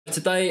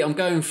Today, I'm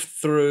going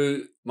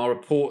through my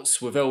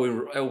reports with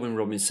Elwin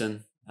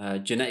Robinson,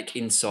 genetic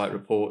insight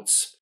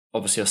reports.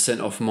 Obviously, I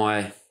sent off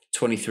my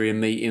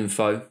 23andMe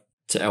info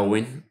to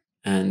Elwin,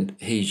 and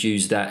he's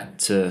used that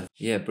to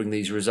bring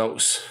these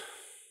results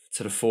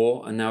to the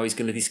fore. And now he's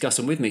going to discuss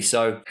them with me.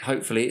 So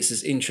hopefully, it's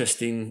as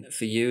interesting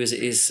for you as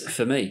it is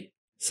for me.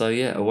 So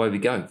away we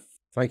go.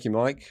 Thank you,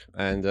 Mike,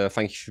 and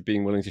thank you for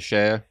being willing to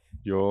share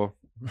your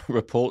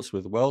reports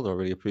with the world. I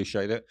really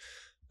appreciate it.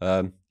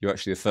 You're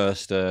actually the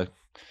first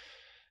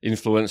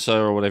influencer,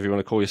 or whatever you want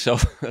to call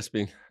yourself, that's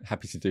been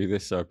happy to do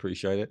this, so I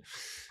appreciate it.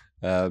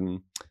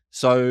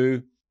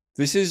 So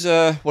this is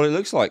what it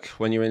looks like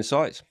when you're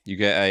inside. You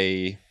get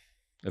a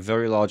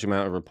very large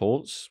amount of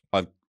reports.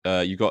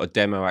 You got a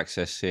demo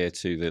access here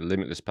to the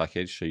Limitless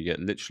package, so you get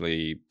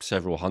literally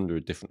several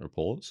hundred different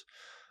reports.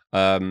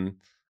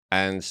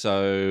 And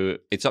so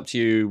it's up to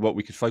you what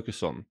we could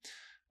focus on.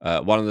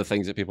 One of the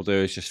things that people do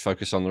is just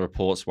focus on the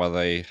reports where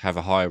they have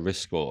a higher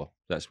risk score.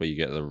 That's where you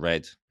get the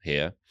red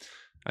here.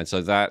 And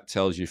so that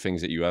tells you things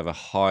that you have a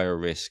higher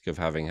risk of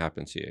having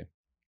happen to you.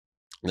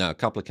 Now, a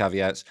couple of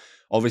caveats.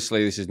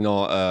 Obviously, this is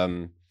not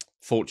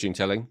fortune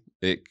telling.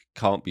 It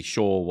can't be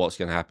sure what's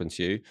going to happen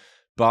to you.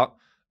 But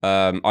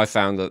I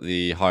found that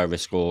the higher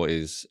risk score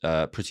is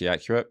pretty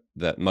accurate,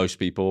 that most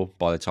people,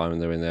 by the time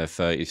they're in their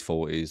 30s,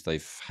 40s,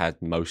 they've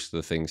had most of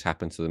the things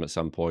happen to them at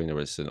some point, or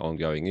it's an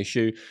ongoing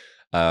issue.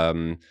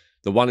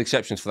 The one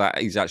exception for that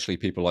is actually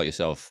people like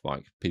yourself,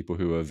 Mike, people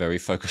who are very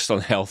focused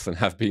on health and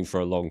have been for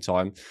a long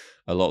time.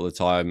 A lot of the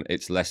time,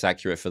 it's less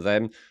accurate for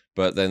them,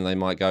 but then they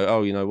might go,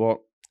 oh, you know what?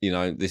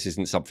 This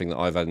isn't something that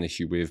I've had an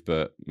issue with,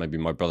 but maybe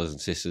my brothers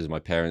and sisters, my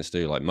parents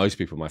do, like most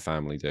people in my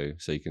family do.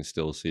 So you can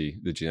still see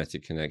the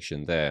genetic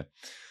connection there.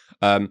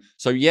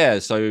 So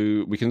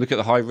we can look at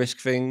the high risk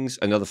things.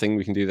 Another thing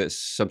we can do that's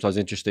sometimes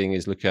interesting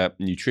is look at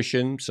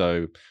nutrition.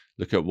 So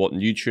look at what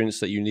nutrients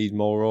that you need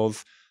more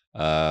of.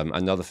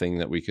 Another thing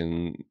that we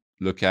can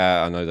look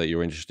at, I know that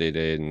you're interested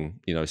in,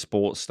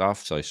 sports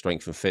stuff. So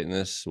strength and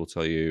fitness will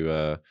tell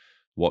you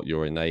what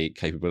your innate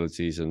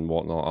capabilities and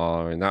whatnot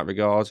are in that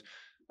regard.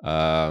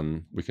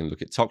 We can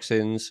look at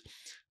toxins.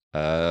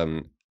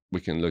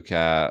 We can look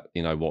at,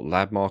 what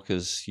lab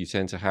markers you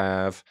tend to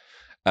have.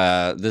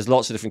 There's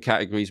lots of different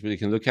categories we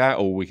can look at,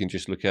 or we can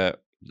just look at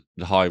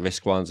the high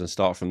risk ones and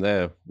start from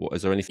there.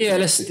 Is there anything? Well,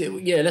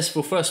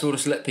 first of all,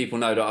 just let people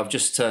know that I've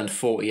just turned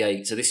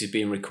 48. So this is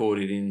being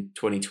recorded in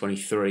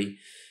 2023.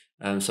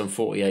 So I'm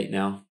 48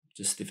 now,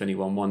 just if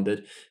anyone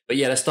wondered. But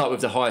let's start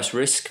with the highest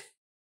risk,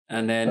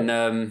 and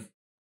then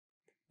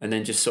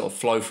just sort of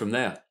flow from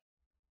there.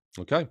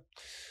 Okay.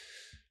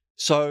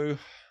 So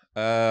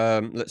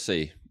let's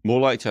see.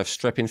 More likely to have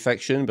strep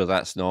infection, but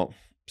that's not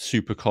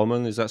super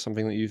common. Is that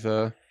something that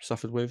you've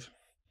suffered with?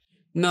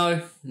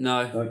 No.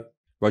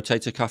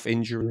 Rotator cuff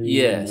injury?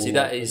 Yeah, see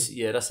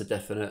that's a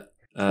definite.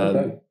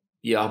 I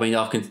mean,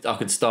 I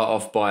can start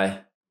off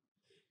by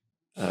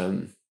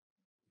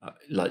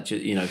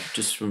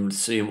just from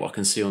seeing what I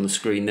can see on the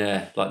screen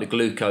there, like the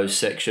glucose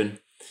section.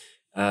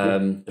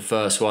 The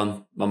first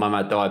one, my mum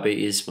had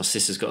diabetes, my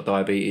sister's got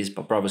diabetes,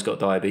 my brother's got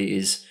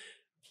diabetes.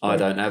 I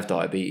don't have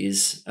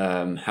diabetes.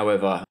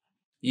 However,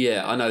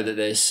 I know that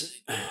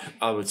there's,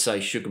 I would say,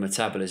 sugar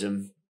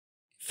metabolism,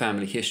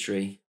 family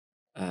history.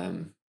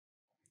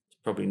 It's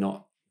probably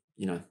not,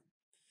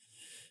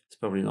 it's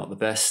probably not the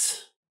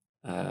best,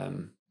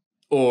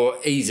 or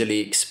easily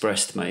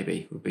expressed.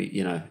 Maybe would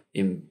be,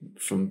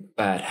 from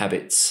bad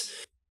habits.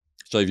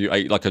 So if you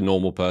ate like a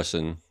normal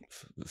person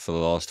for the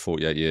last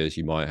 48 years,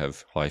 you might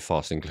have high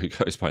fasting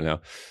glucose by now.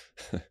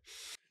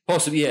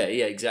 Possibly,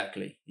 yeah,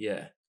 exactly,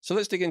 yeah. So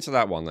let's dig into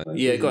that one then.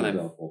 Yeah, go on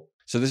then.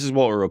 So this is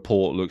what a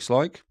report looks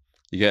like.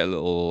 You get a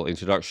little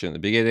introduction at the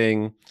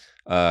beginning.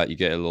 You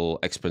get a little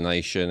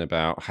explanation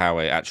about how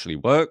it actually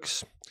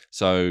works.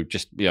 So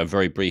just,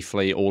 very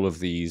briefly, all of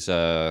these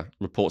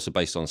reports are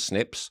based on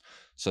SNPs.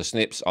 So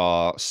SNPs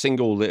are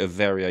single letter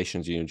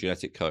variations in your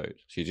genetic code.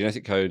 So your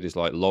genetic code is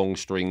like long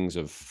strings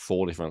of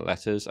 4 different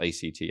letters, A,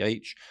 C, T,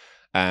 H.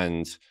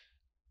 And,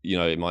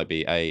 it might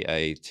be A,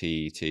 A,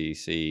 T, T,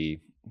 C,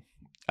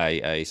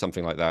 A,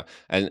 something like that.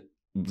 And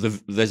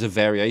there's a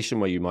variation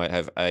where you might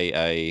have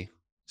A,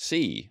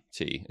 C,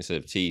 T instead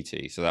of T,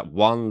 T. So that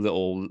one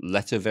little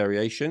letter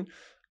variation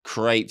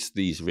creates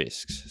these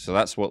risks. So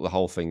that's what the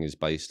whole thing is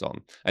based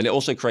on. And it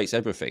also creates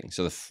everything.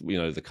 So,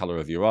 the color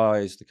of your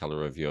eyes, the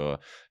color of your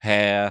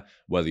hair,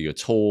 whether you're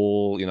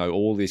tall,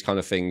 all these kind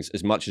of things,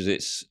 as much as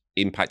it's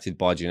impacted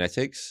by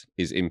genetics,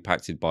 is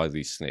impacted by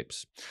these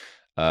SNPs.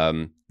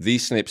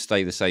 These SNPs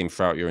stay the same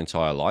throughout your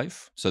entire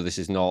life. So this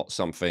is not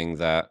something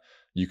that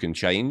you can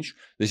change.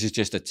 This is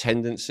just a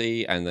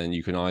tendency, and then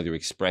you can either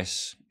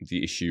express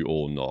the issue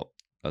or not,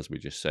 as we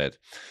just said.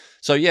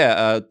 So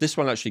this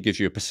one actually gives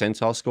you a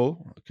percentile score.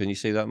 Can you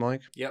see that,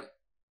 Mike? Yep.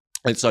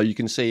 And so you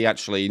can see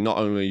actually not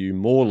only are you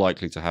more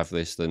likely to have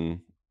this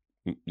than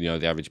the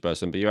average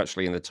person, but you're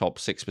actually in the top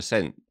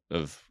 6%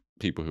 of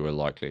people who are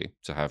likely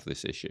to have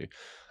this issue.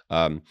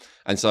 And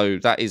so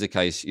that is a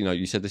case.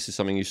 You said this is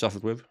something you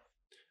suffered with.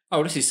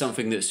 Oh, this is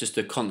something that's just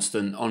a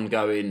constant,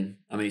 ongoing.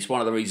 I mean, it's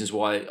one of the reasons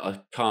why I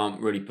can't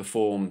really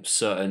perform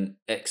certain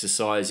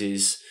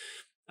exercises,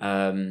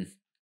 um,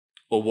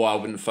 or why I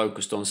wouldn't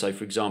focused on, say,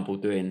 for example,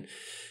 doing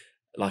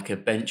like a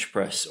bench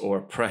press or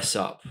a press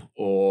up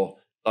or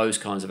those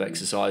kinds of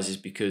exercises,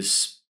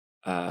 because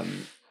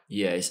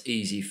yeah, it's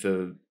easy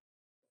for,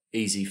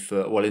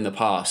 well, in the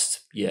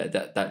past, yeah,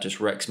 that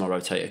just wrecks my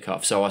rotator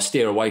cuff, so I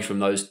steer away from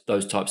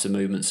those types of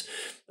movements.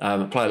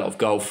 I play a lot of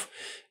golf,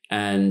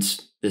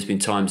 and there's been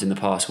times in the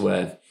past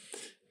where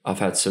I've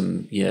had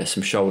some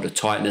shoulder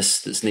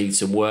tightness that's needs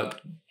some work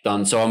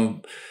done.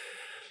 So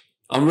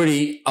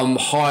I'm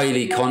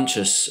highly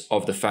conscious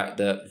of the fact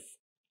that,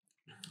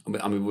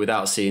 I mean,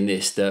 without seeing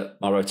this, that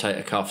my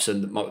rotator cuffs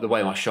and the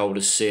way my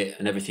shoulders sit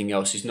and everything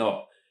else is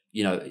not,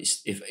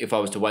 if I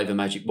was to wave a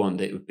magic wand,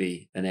 it would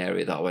be an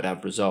area that I would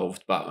have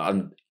resolved. But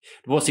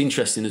what's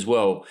interesting as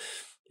well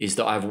is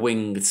that I have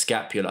winged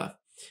scapula.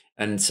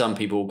 And some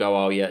people will go,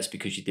 oh, yeah, it's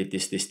because you did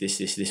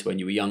this when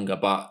you were younger.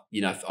 But,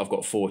 I've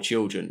got 4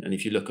 children. And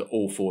if you look at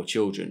all 4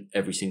 children,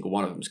 every single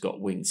one of them's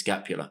got winged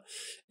scapula,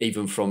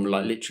 even from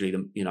like literally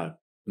the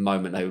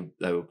moment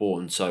they were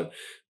born. So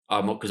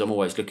because I'm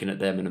always looking at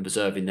them and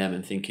observing them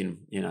and thinking,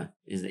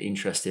 isn't it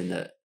interesting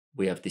that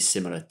we have this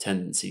similar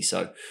tendency?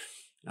 So,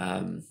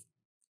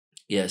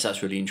 yes,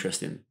 that's really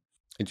interesting.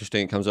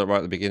 Interesting. It comes up right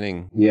at the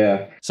beginning.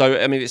 Yeah. So,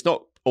 I mean, it's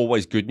not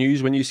always good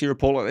news when you see a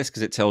report like this,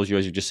 because it tells you,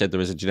 as you just said,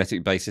 there is a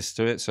genetic basis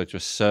to it. So to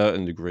a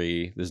certain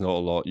degree, there's not a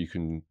lot you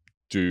can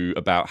do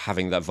about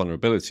having that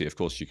vulnerability. Of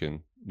course, you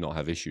can not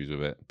have issues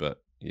with it,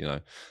 but,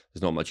 there's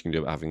not much you can do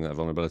about having that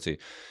vulnerability.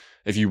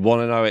 If you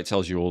want to know, it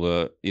tells you all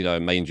the,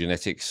 main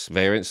genetics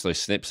variants, those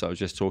SNPs I was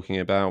just talking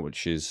about,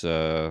 which is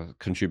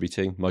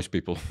contributing. Most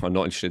people are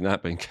not interested in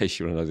that, but in case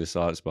you want to know the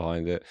science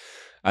behind it.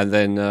 And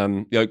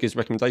then, it gives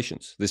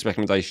recommendations. This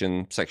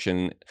recommendation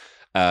section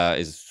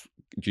is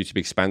due to be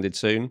expanded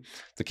soon.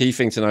 The key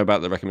thing to know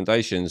about the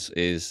recommendations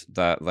is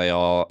that they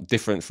are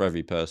different for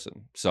every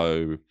person.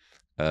 So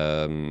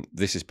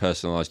this is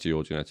personalized to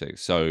your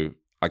genetics. So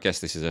I guess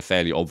this is a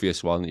fairly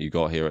obvious one that you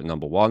got here at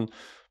number 1,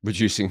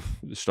 reducing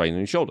the strain on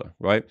your shoulder,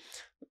 right?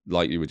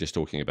 Like you were just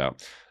talking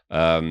about.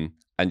 And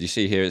you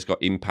see here it's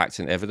got impact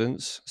and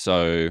evidence.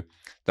 So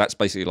that's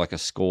basically like a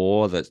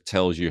score that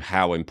tells you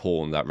how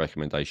important that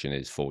recommendation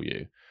is for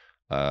you.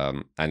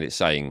 And it's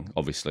saying,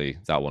 obviously,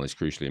 that one is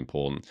crucially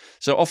important.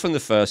 So often the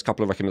first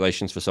couple of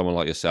recommendations for someone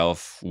like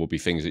yourself will be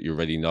things that you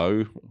already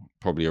know,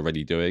 probably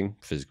already doing.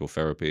 Physical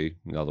therapy,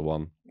 another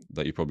one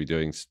that you're probably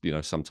doing,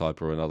 some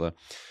type or another.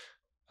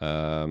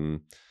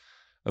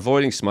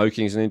 Avoiding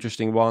smoking is an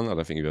interesting one. I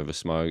don't think you've ever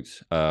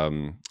smoked.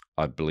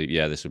 I believe,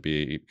 this would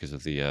be because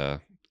of the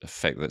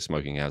effect that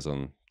smoking has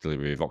on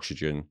delivery of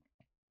oxygen.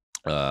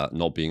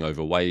 Not being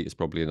overweight is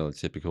probably another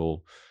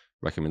typical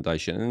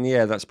recommendation. And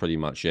that's pretty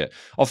much it.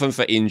 Often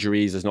for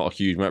injuries, there's not a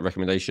huge amount of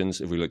recommendations.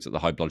 If we looked at the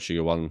high blood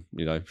sugar one,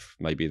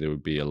 maybe there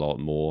would be a lot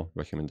more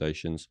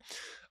recommendations.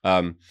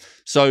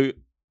 So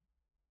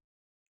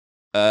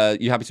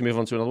you happy to move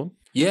on to another one?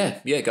 Yeah,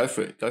 go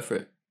for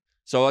it.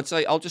 So I'd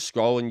say I'll just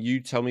scroll and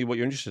you tell me what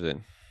you're interested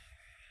in.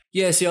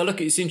 Yeah, see,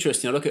 it's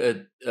interesting. I look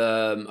at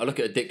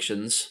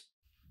addictions.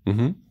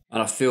 Mm-hmm.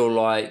 And I feel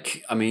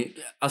like,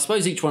 I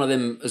suppose each one of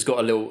them has got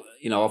a little,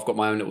 I've got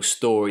my own little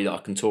story that I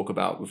can talk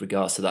about with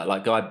regards to that.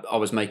 Like I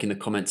was making the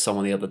comment to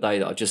someone the other day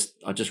that I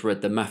just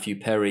read the Matthew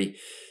Perry,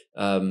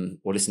 or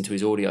listened to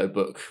his audio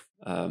book,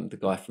 the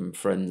guy from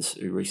Friends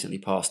who recently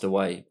passed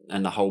away.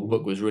 And the whole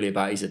book was really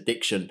about his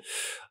addiction.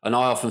 And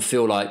I often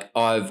feel like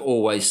I've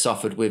always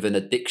suffered with an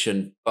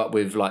addiction, but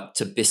with like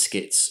to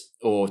biscuits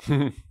or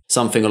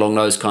something along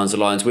those kinds of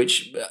lines,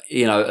 which,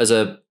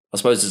 I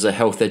suppose as a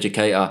health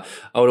educator,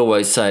 I would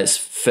always say it's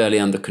fairly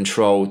under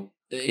control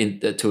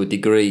to a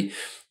degree,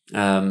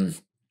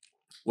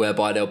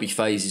 whereby there'll be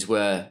phases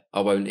where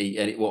I won't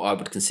eat what I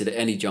would consider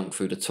any junk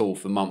food at all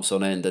for months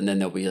on end. And then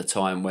there'll be a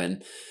time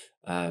when,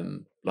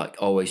 like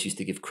I always used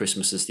to give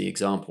Christmas as the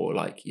example,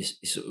 like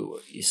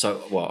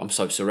I'm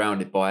so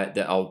surrounded by it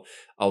that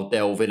I'll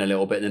delve in a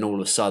little bit, and then all of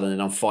a sudden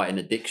I'm fighting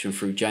addiction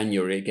through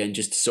January again,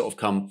 just to sort of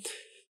come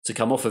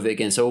off of it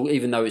again. So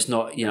even though it's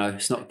not,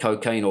 it's not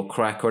cocaine or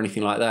crack or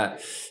anything like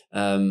that,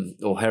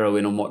 or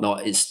heroin and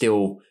whatnot, I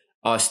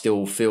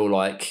still feel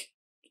like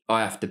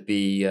I have to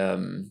be,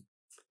 I'm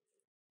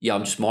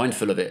just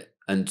mindful of it.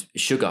 And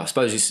sugar, I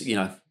suppose it's,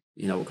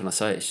 what can I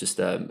say? It's just,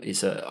 I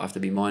have to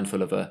be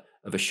mindful of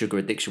a sugar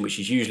addiction, which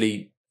is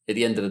usually at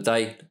the end of the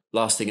day,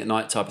 last thing at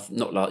night type of,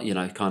 not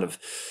like, kind of,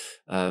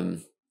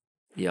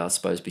 I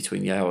suppose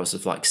between the hours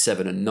of like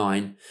 7 and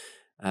 9.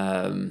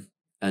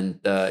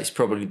 And it's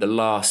probably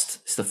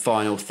it's the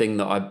final thing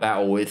that I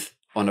battle with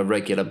on a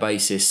regular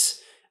basis.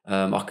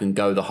 I can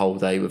go the whole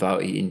day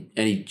without eating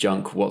any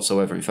junk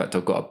whatsoever. In fact,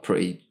 I've got a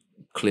pretty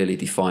clearly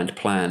defined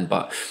plan.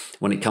 But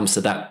when it comes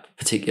to that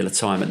particular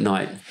time at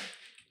night,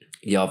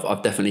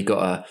 I've definitely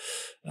got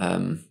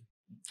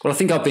I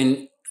think I've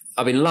been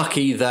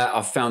lucky that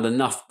I've found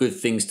enough good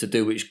things to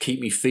do which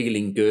keep me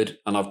feeling good,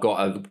 and I've got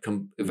a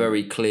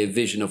very clear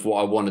vision of what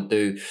I want to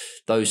do.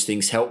 Those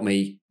things help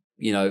me,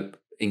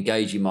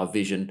 engage in my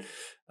vision.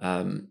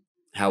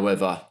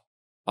 However,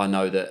 I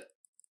know that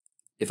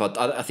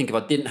I think if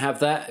I didn't have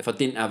that, if I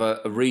didn't have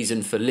a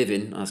reason for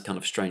living, that's kind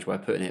of a strange way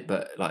of putting it,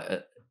 but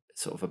like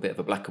sort of a bit of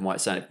a black and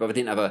white saying, but if I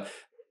didn't have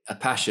a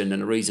passion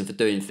and a reason for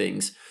doing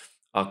things,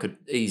 I could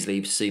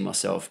easily see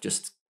myself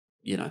just,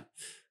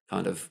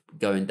 kind of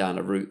going down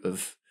a route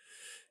of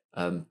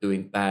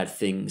doing bad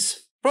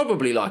things.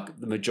 Probably like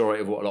the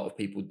majority of what a lot of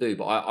people do,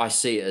 but I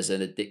see it as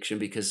an addiction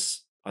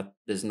because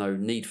there's no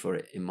need for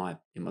it in my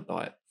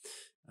diet.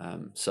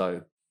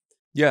 So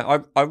yeah,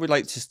 I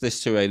relate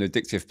this to an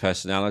addictive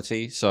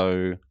personality.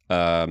 So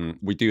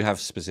we do have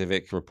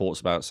specific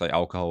reports about, say,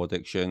 alcohol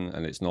addiction,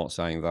 and it's not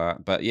saying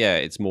that. But yeah,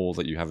 it's more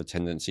that you have a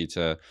tendency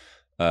to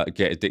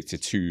get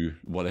addicted to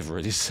whatever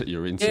it is that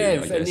you're into.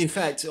 yeah, and in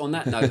fact, on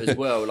that note as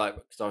well, like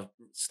because I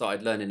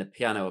started learning the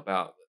piano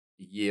about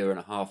a year and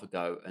a half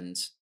ago, and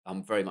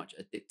I'm very much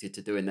addicted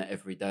to doing that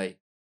every day.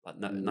 Like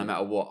no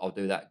matter what, I'll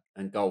do that.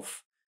 And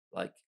golf,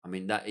 like I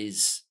mean, that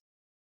is,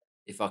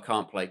 if I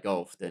can't play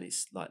golf, then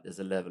it's like there's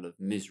a level of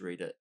misery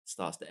that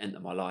starts to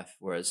enter my life.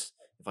 Whereas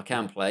if I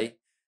can play,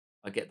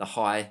 I get the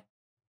high.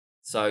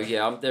 So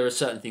yeah, there are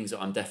certain things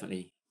that I'm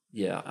definitely,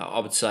 I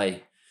would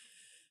say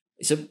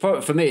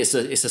for me it's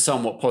a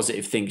somewhat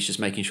positive thing. It's just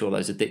making sure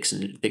those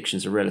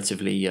addictions are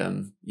relatively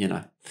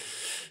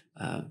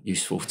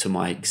useful to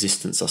my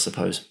existence, I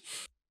suppose.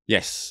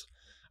 Yes.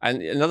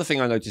 And another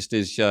thing I noticed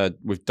is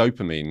with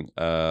dopamine,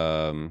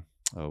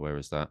 where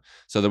is that?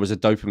 So there was a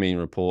dopamine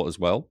report as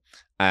well.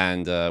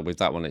 And with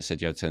that one, it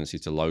said you had a tendency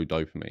to low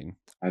dopamine.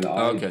 And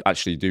I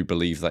actually do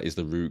believe that is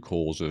the root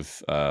cause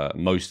of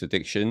most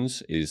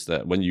addictions, is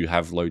that when you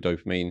have low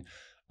dopamine,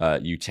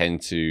 you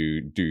tend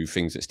to do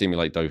things that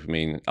stimulate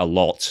dopamine a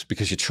lot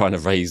because you're trying to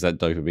raise that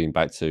dopamine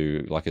back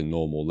to like a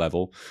normal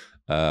level.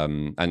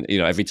 And,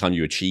 every time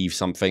you achieve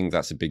something,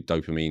 that's a big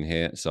dopamine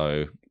hit.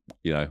 So,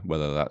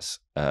 whether that's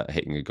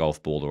hitting a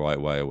golf ball the right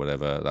way or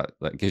whatever,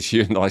 that gives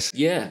you a nice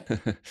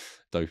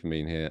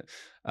dopamine hit.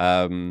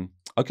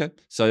 Okay,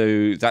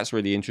 so that's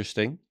really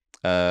interesting.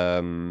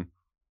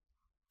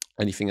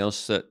 Anything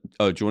else do you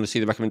want to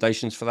see the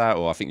recommendations for that,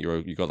 or I think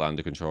you got that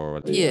under control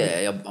already?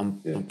 Yeah,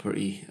 I'm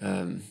pretty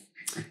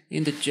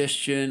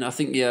indigestion. I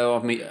think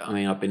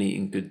I've been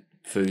eating good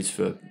foods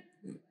for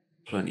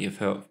plenty of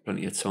health,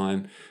 plenty of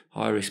time.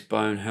 High risk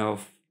bone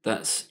health,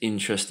 that's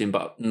interesting,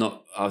 but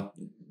not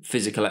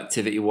physical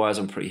activity wise.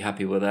 I'm pretty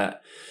happy with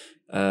that.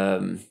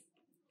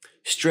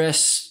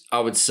 Stress, I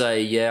would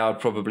say, I'd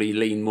probably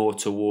lean more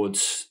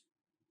towards.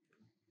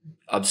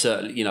 I'm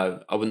certainly,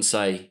 I wouldn't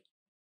say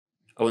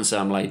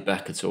I'm laid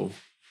back at all.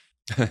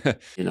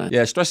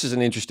 Yeah, stress is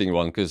an interesting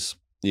one because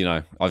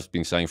I've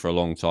been saying for a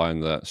long time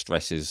that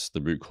stress is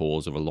the root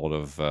cause of a lot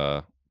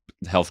of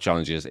health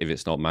challenges if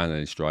it's not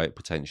managed right,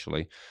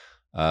 potentially.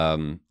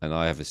 And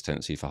I have this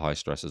tendency for high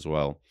stress as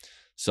well.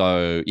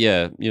 So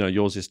yeah,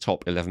 yours is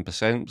top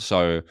 11%.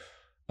 So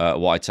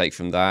what I take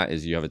from that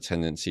is you have a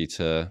tendency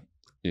to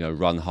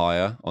run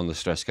higher on the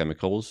stress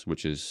chemicals,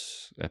 which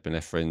is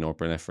epinephrine,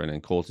 norepinephrine,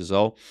 and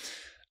cortisol.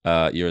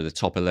 You're at the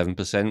top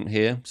 11%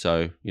 here,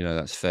 so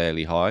that's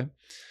fairly high.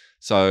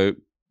 So,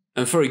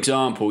 and for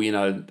example,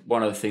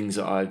 one of the things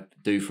that I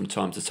do from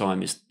time to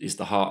time is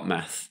the heart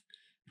math,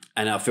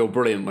 and I feel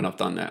brilliant when I've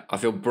done that. I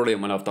feel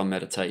brilliant when I've done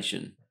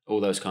meditation,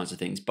 all those kinds of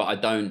things.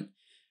 But I'm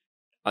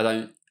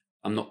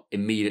not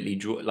immediately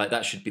like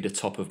that should be the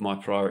top of my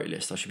priority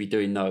list. I should be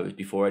doing those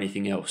before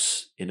anything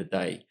else in a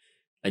day,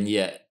 and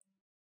yet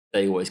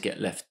they always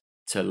get left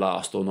to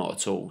last or not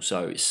at all.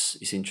 So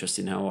it's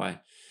interesting how I,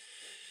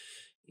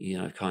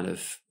 kind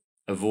of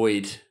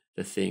avoid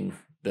the thing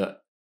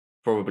that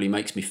probably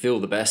makes me feel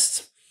the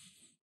best,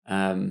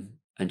 and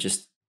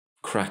just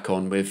crack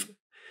on with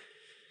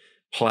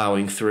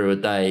plowing through a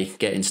day,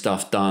 getting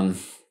stuff done,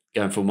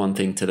 going from one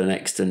thing to the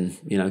next, and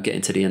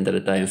getting to the end of the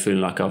day and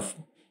feeling like I've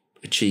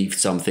achieved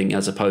something,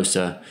 as opposed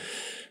to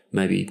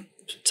maybe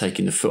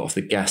taking the foot off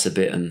the gas a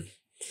bit and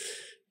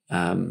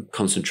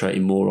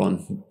concentrating more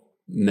on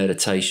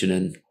meditation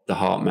and the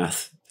heart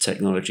math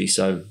technology.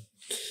 So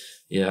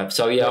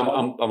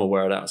I'm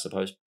aware of that, I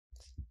suppose.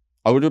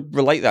 I would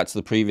relate that to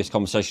the previous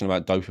conversation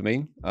about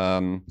dopamine.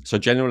 So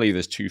generally,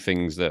 there's two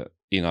things that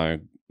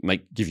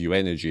give you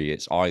energy.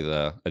 It's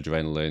either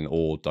adrenaline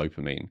or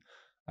dopamine.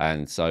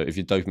 And so if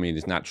your dopamine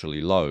is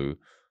naturally low,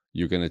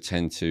 you're going to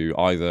tend to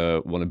either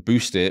want to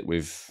boost it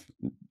with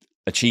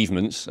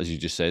achievements, as you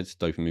just said,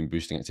 dopamine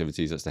boosting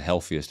activities. That's the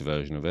healthiest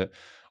version of it.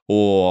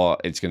 Or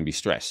it's going to be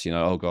stress.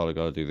 Oh God, I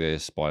got to do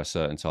this by a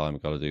certain time. I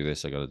got to do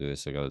this. I got to do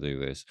this. I got to do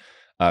this.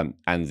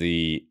 And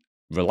the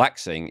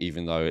relaxing,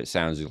 even though it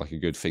sounds like a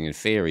good thing in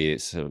theory,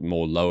 it's a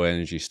more low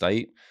energy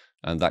state,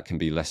 and that can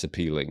be less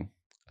appealing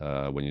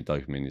when your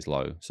dopamine is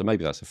low. So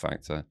maybe that's a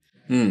factor.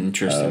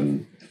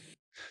 Interesting.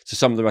 So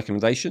some of the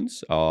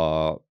recommendations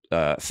are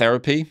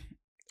therapy,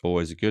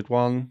 always a good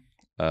one.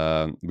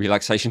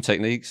 Relaxation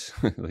techniques,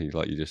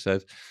 like you just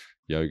said,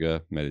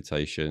 yoga,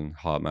 meditation,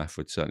 heart math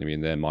would certainly be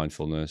in there,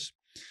 mindfulness.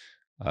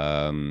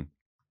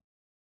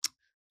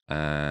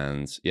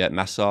 And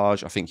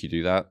massage. I think you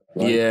do that,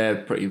 right? Yeah,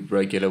 pretty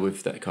regular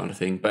with that kind of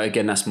thing. But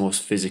again, that's more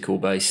physical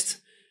based.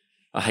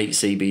 I hate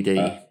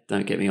CBD.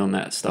 Don't get me on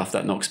that stuff.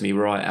 That knocks me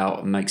right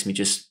out and makes me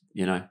just,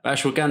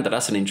 ashwagandha,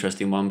 that's an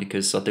interesting one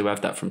because I do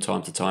have that from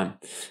time to time.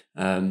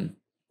 It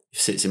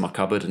sits in my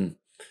cupboard and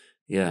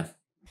yeah.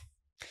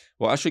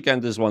 Well,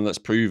 ashwagandha is one that's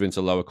proven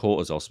to lower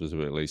cortisol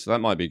specifically. So that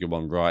might be a good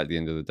one right at the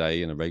end of the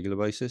day on a regular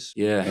basis.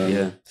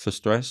 Yeah. For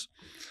stress.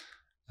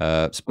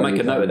 Make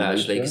a note of that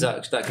actually, because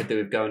that could do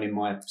with going in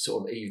my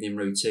sort of evening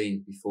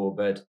routine before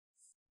bed.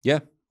 Yeah,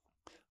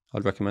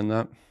 I'd recommend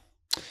that.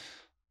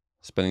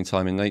 Spending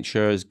time in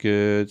nature is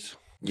good.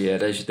 Yeah,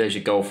 there's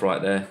your golf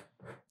right there.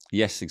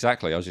 Yes,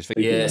 exactly. I was just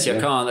thinking. Yeah, see, I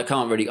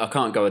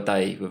can't go a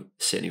day with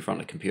sitting in front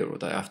of the computer all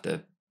day. I have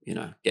to,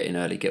 get in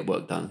early, get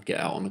work done, get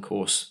out on the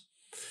course.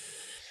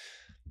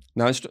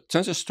 Now, in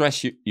terms of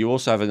stress, you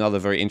also have another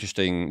very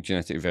interesting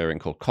genetic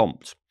variant called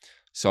COMT.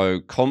 So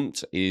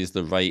COMT is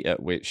the rate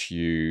at which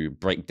you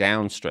break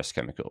down stress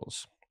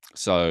chemicals.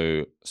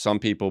 So some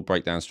people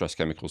break down stress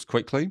chemicals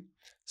quickly,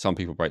 some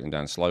people break them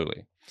down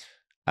slowly.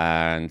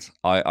 And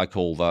I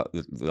call that,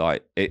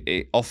 like,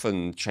 it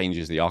often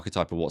changes the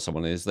archetype of what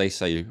someone is. They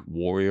say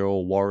warrior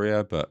or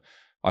warrior, but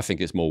I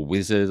think it's more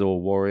wizard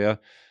or warrior.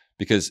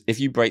 Because if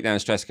you break down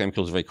stress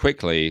chemicals very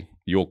quickly,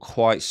 you're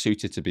quite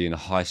suited to be in a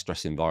high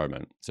stress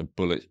environment. So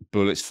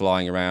bullets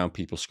flying around,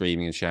 people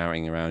screaming and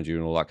shouting around you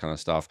and all that kind of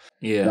stuff.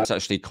 Yeah. That's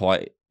actually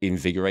quite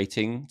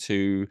invigorating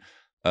to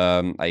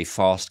a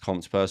fast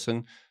COMT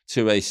person.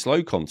 To a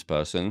slow COMT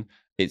person,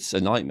 it's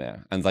a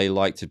nightmare. And they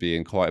like to be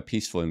in quite a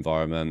peaceful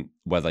environment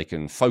where they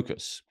can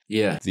focus.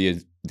 Yeah.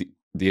 The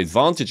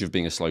advantage of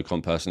being a slow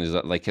COMT person is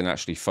that they can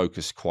actually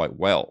focus quite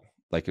well.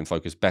 They can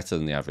focus better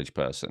than the average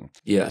person.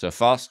 Yeah. So a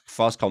fast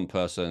COMT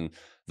person,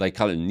 they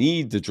kind of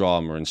need the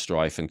drama and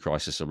strife and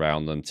crisis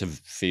around them to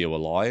feel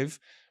alive.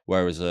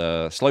 Whereas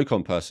a slow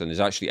COMT person is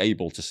actually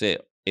able to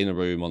sit in a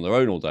room on their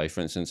own all day, for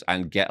instance,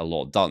 and get a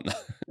lot done.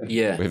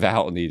 Yeah.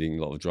 Without needing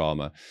a lot of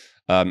drama.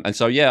 And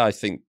so, yeah, I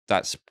think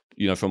that's,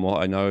 from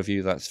what I know of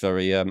you, that's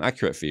very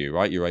accurate for you,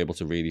 right? You're able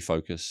to really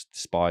focus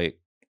despite,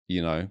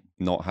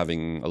 not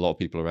having a lot of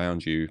people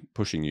around you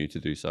pushing you to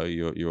do so.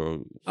 You're.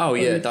 Oh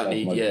yeah, I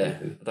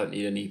don't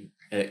need any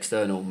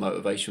external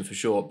motivation for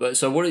sure. But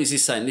so, what is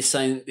this saying?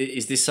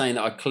 Is this saying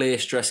that I clear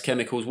stress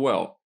chemicals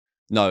well?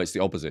 No, it's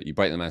the opposite. You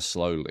break them down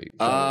slowly.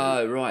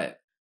 Oh, right.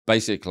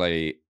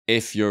 Basically,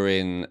 if you're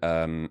in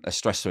a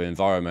stressful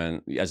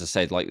environment, as I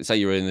said, like say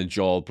you're in a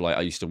job, like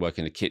I used to work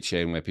in a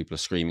kitchen where people are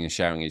screaming and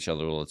shouting at each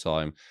other all the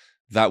time,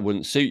 that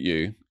wouldn't suit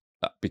you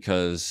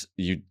because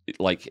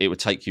it would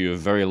take you a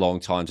very long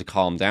time to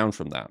calm down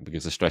from that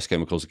because the stress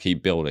chemicals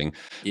keep building.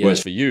 Yeah.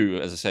 Whereas for you,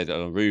 as I said, in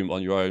a room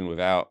on your own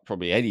without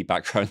probably any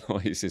background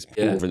noise is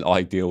more of an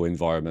ideal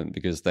environment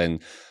because then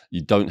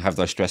you don't have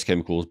those stress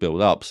chemicals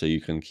build up, so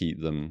you can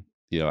keep them,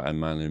 at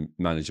a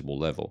manageable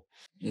level.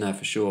 No,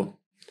 for sure.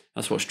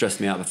 That's what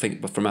stressed me out, I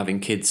think, from having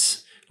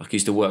kids. Like I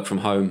used to work from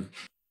home.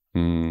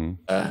 Working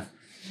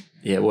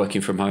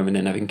from home and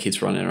then having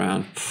kids running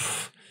around.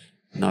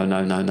 No.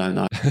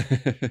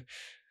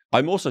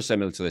 I'm also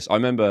similar to this. I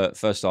remember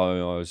first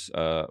time I was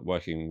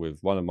working with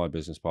one of my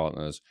business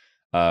partners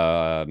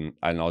and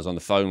I was on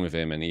the phone with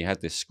him and he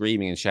had this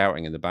screaming and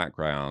shouting in the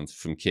background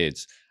from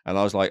kids. And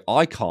I was like,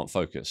 I can't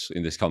focus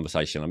in this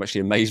conversation. I'm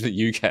actually amazed that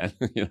you can,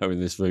 in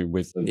this room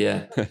with them.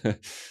 Yeah.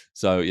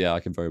 So, yeah, I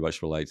can very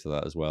much relate to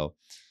that as well.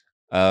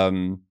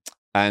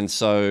 And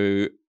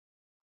so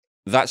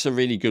that's a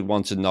really good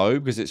one to know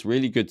because it's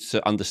really good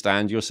to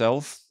understand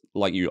yourself.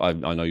 Like I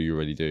know you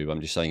already do, but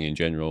I'm just saying in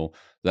general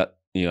that,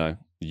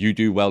 you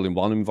do well in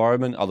one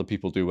environment, other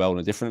people do well in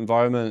a different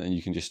environment, and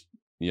you can just,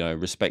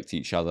 respect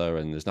each other.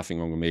 And there's nothing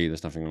wrong with me.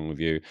 There's nothing wrong with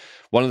you.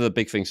 One of the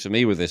big things for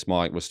me with this,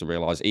 Mike, was to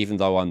realize even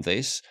though I'm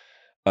this,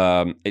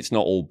 it's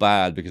not all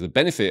bad because the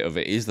benefit of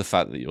it is the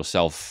fact that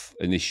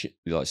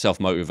you're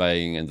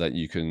self-motivating and that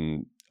you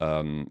can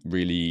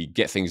really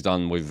get things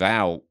done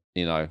without,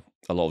 a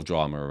lot of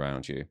drama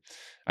around you.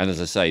 And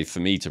as I say, for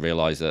me to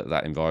realize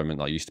that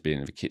environment I used to be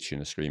in the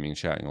kitchen, screaming and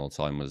shouting all the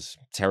time was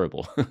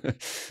terrible.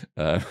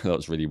 That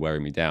was really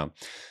wearing me down.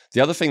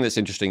 The other thing that's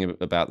interesting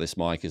about this,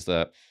 Mike, is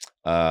that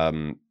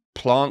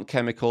plant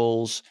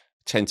chemicals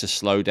tend to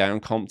slow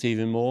down COMT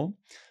even more,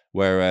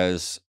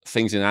 whereas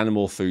things in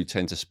animal food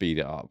tend to speed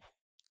it up.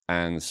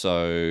 And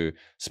so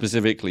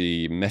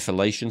specifically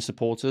methylation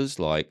supporters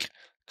like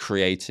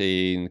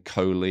creatine,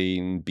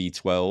 choline,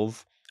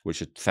 B12,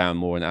 which are found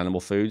more in animal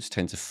foods,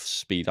 tend to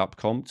speed up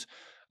COMT.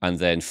 And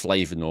then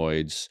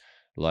flavonoids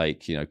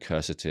like,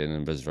 quercetin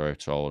and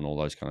resveratrol and all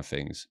those kind of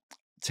things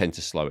tend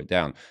to slow it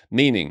down.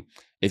 Meaning,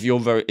 if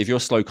you're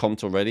slow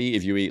COMT already,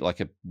 if you eat like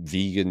a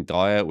vegan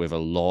diet with a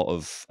lot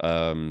of,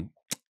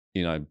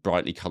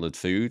 brightly colored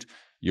food,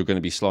 you're going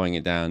to be slowing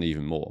it down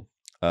even more.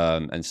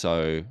 And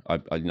so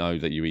I know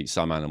that you eat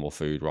some animal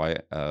food, right?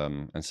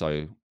 And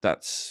so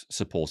that's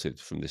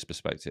supported from this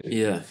perspective.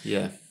 Yeah.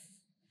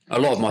 A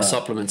lot of my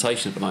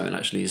supplementation at the moment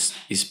actually is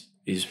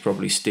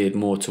probably steered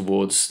more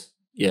towards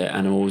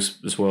animals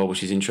as well,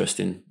 which is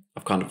interesting.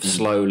 I've kind of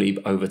slowly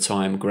over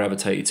time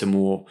gravitated to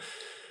more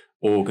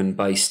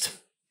organ-based,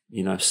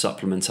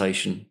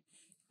 supplementation,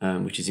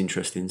 which is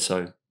interesting.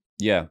 So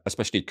Yeah,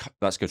 especially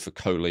that's good for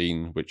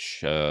choline, which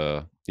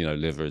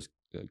liver has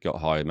got a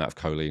high amount of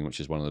choline, which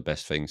is one of the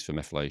best things for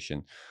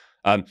methylation.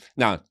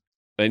 Now,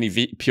 any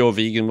pure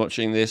vegan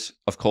watching this,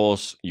 of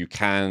course, you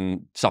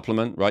can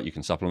supplement, right? You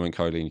can supplement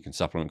choline, you can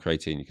supplement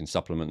creatine, you can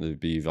supplement the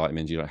B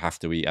vitamins. You don't have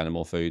to eat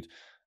animal food,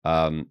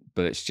 but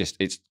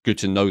it's good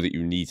to know that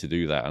you need to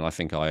do that. And I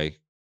think I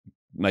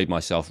made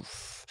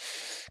myself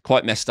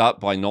quite messed up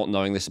by not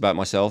knowing this about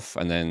myself,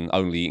 and then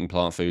only eating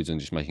plant foods and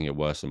just making it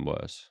worse and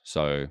worse.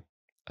 So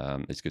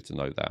it's good to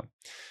know that.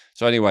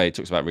 So anyway, it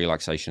talks about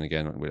relaxation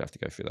again. We'd have to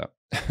go through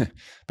that.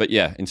 But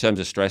yeah, in terms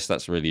of stress,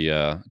 that's really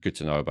good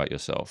to know about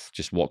yourself.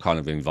 Just what kind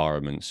of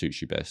environment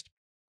suits you best.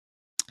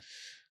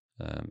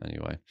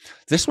 Anyway,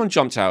 this one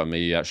jumped out at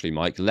me actually,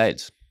 Mike.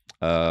 Lead.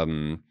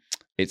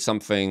 It's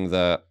something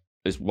that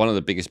is one of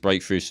the biggest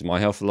breakthroughs in my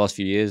health for the last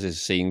few years, is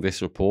seeing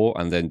this report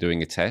and then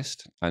doing a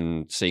test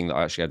and seeing that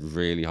I actually had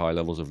really high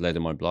levels of lead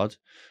in my blood.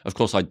 Of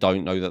course, I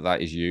don't know that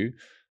that is you,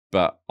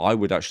 but I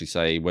would actually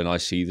say when I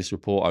see this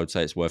report, I would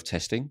say it's worth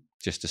testing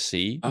just to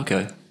see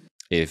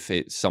if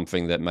it's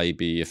something that may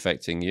be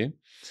affecting you.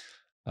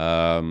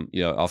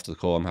 After the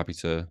call, I'm happy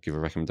to give a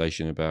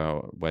recommendation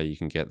about where you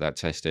can get that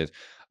tested.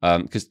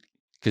 Because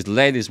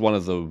lead is one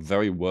of the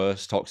very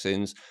worst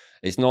toxins.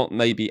 It's not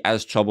maybe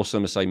as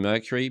troublesome as, say,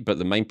 mercury, but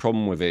the main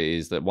problem with it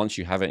is that once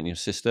you have it in your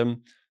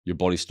system, your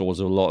body stores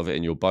a lot of it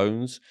in your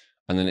bones,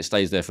 and then it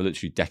stays there for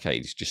literally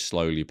decades, just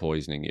slowly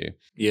poisoning you.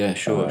 Yeah,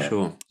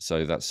 sure.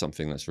 So that's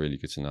something that's really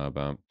good to know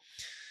about.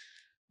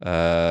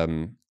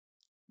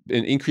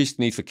 An increased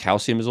need for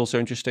calcium is also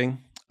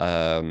interesting.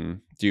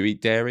 Do you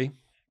eat dairy?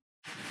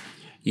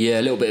 Yeah,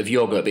 a little bit of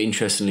yogurt, but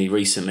interestingly,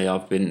 recently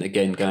I've been,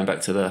 again, going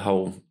back to the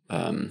whole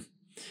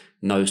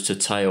nose to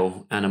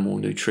tail animal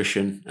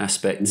nutrition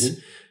aspects.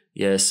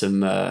 Yeah,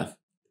 some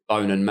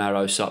bone and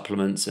marrow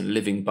supplements and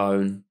living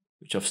bone,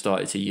 which I've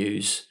started to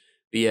use.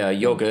 But yeah,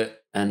 yogurt.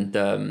 And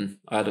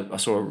I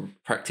saw a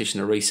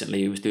practitioner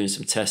recently who was doing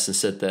some tests and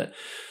said that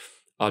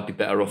I'd be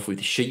better off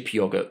with sheep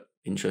yogurt,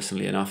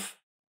 interestingly enough.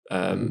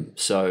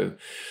 So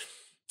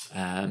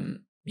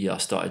I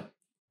started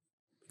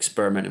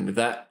experimenting with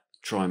that,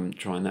 trying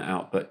that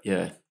out. But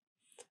yeah,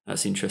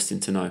 that's interesting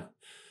to know.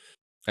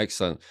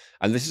 Excellent.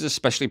 And this is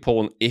especially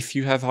important if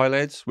you have high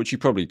lead, which you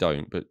probably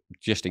don't, but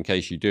just in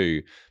case you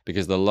do,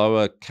 because the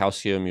lower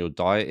calcium your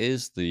diet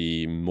is,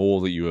 the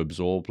more that you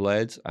absorb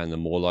lead and the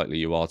more likely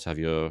you are to have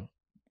your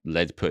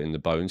lead put in the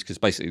bones, because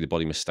basically the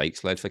body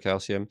mistakes lead for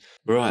calcium.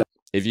 Right.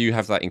 If you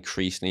have that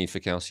increased need for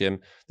calcium,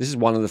 this is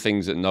one of the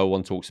things that no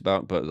one talks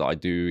about, but that I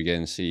do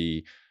again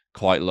see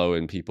quite low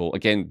in people,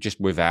 again, just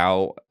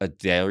without a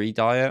dairy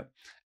diet.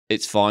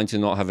 It's fine to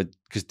not have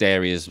because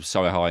dairy is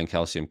so high in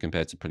calcium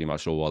compared to pretty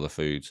much all other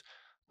foods.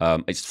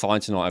 It's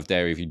fine to not have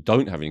dairy if you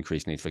don't have an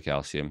increased need for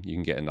calcium. You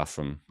can get enough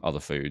from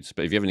other foods.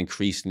 But if you have an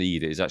increased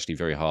need, it is actually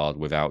very hard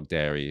without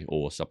dairy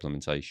or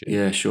supplementation.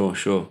 Yeah, sure.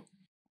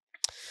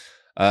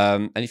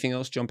 Anything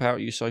else jump out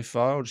at you so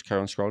far, or just carry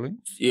on scrolling?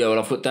 Yeah, well,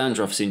 I thought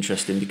dandruff's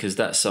interesting because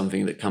that's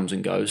something that comes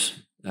and goes.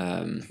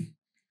 Let's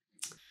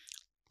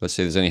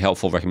see if there's any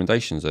helpful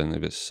recommendations then,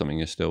 if it's something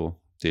you're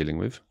still dealing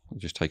with. I'll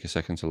just take a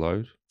second to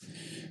load.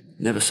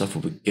 Never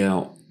suffered with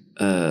gout.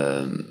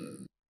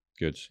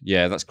 Good.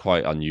 Yeah, that's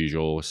quite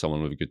unusual.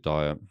 Someone with a good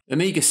diet.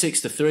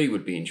 Omega-6 to 3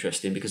 would be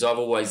interesting because I've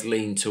always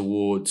leaned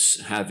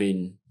towards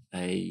having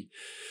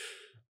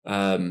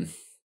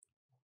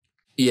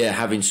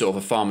having sort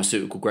of a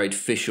pharmaceutical grade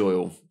fish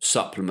oil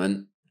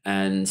supplement,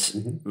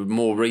 and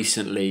more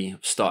recently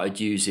started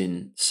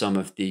using some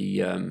of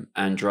the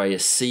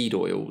Andreas seed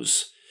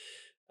oils,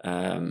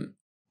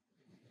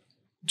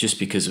 just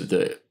because of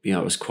I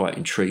was quite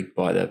intrigued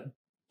by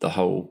the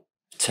whole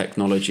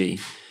technology,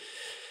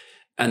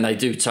 and they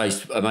do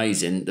taste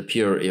amazing, the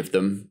purity of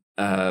them,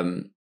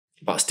 but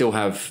I still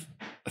have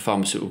a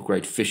pharmaceutical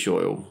grade fish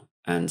oil,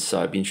 and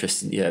so I'd be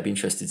interested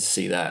to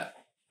see that,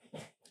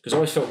 because I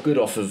always felt good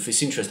off of,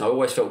 it's interesting, I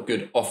always felt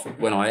good off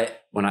when I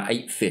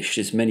ate fish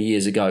this many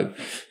years ago,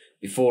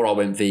 before I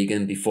went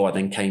vegan, before I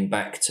then came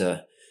back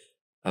to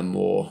a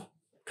more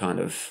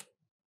kind of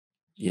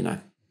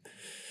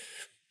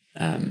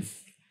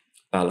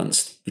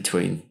balanced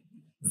between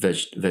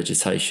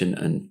vegetation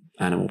and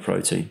animal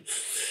protein.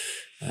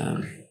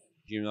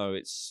 You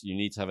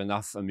need to have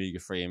enough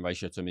omega-3 in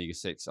ratio to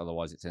omega-6,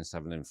 otherwise it tends to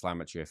have an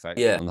inflammatory effect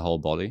on the whole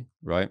body,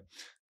 right?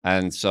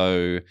 And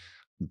so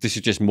this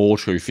is just more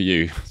true for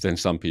you than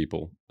some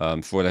people.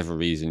 For whatever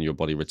reason, your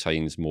body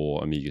retains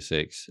more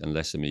omega-6 and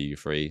less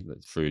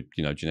omega-3 through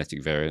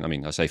genetic variant. I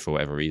mean, I say for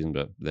whatever reason,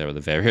 but there are the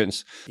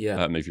variants.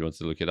 If you want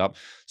to look it up.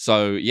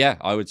 So yeah,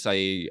 I would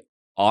say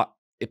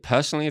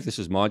personally, if this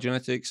was my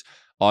genetics,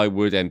 I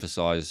would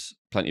emphasize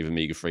plenty of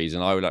omega-3s,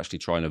 and I would actually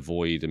try and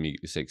avoid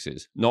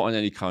omega-6s. Not in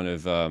any kind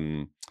of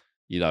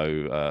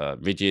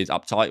rigid,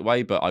 uptight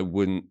way, but I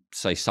wouldn't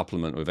say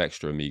supplement with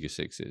extra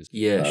omega-6s.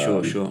 Yeah,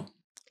 sure.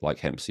 Like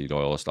hemp seed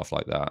oil or stuff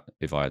like that,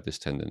 if I had this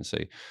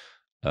tendency.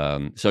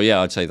 So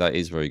yeah, I'd say that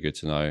is very good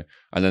to know.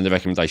 And then the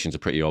recommendations are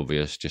pretty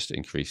obvious: just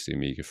increase the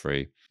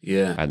omega-3,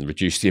 and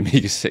reduce the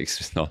omega-6.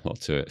 There's not a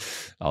lot to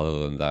it other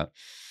than that.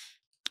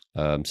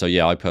 So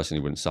yeah, I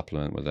personally wouldn't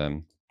supplement with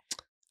them.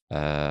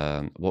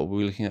 What were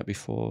we looking at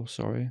before?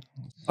 Sorry.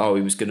 Oh,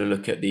 he was going to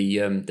look at the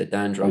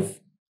dandruff.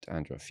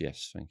 Dandruff,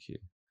 yes, thank you.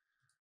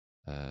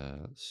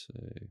 Let's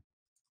see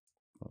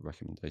what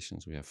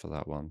recommendations we have for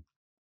that one.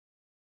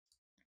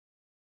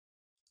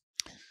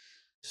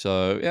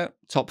 So yeah,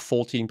 top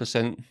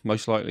 14%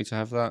 most likely to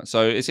have that.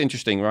 So it's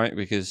interesting, right?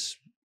 Because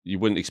you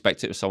wouldn't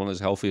expect it with someone as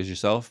healthy as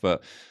yourself.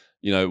 But,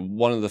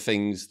 one of the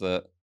things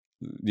that,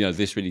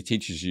 this really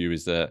teaches you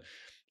is that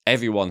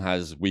everyone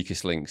has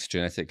weakest links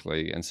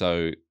genetically. And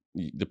so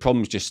the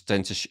problems just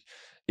tend to,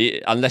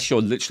 unless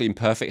you're literally in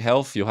perfect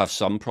health, you'll have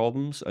some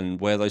problems.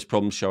 And where those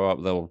problems show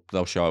up,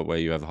 they'll show up where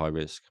you have a high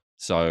risk.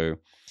 So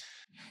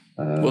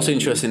what's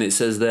interesting, it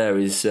says there,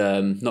 is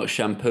not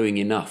shampooing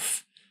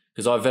enough.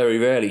 Because I very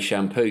rarely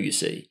shampoo, you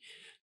see.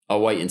 I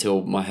wait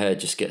until my hair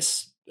just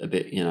gets a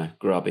bit,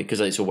 grubby, because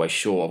it's always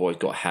short. I've always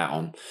got a hat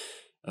on.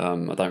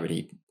 I don't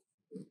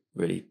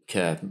really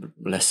care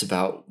less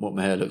about what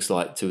my hair looks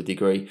like to a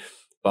degree.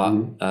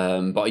 But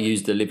I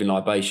use the Living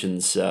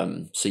Libations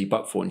sea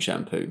buckthorn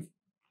shampoo.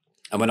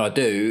 And when I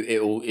do,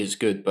 it all is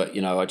good. But,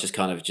 I just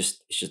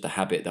it's just a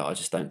habit that I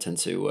just don't tend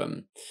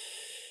to,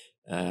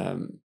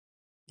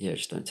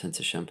 just don't tend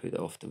to shampoo that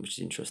often, which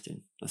is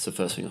interesting. That's the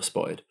first thing I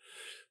spotted.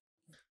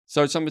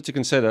 So it's something to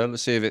consider.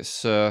 Let's see if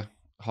it's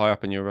high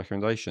up in your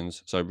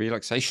recommendations. So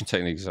relaxation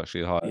techniques is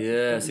actually high.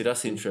 Yeah, see,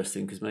 that's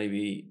interesting because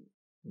maybe,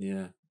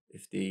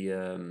 if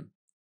the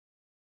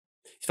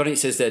it's funny it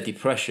says there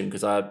depression,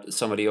 because I had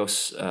somebody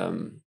else,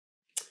 some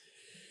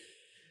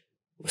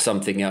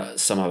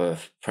other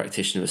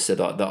practitioner has said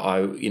that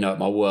I, at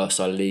my worst,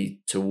 I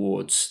lead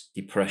towards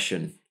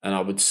depression, and I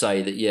would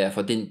say that if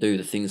I didn't do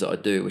the things that I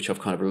do, which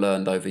I've kind of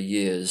learned over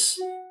years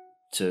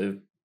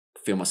to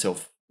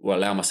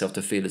allow myself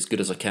to feel as good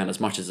as I can, as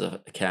much as I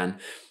can.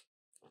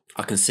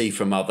 I can see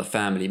from other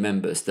family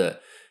members that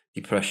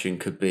depression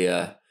could be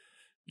it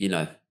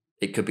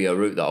could be a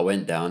route that I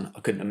went down.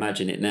 I couldn't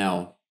imagine it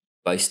now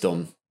based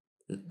on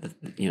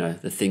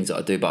the things that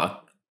I do,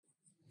 but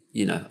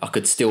I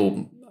can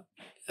still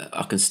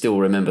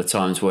remember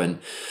times when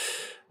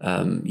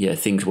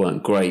things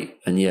weren't great,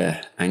 and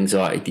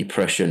anxiety,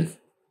 depression,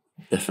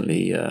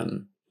 definitely.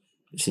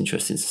 It's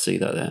interesting to see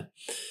that there.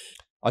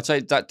 I'd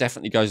say that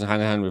definitely goes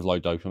hand in hand with low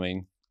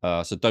dopamine.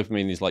 So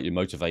dopamine is like your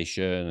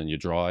motivation and your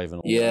drive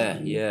and all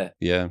that.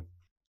 Yeah.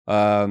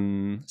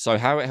 So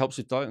how it helps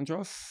with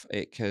dandruff,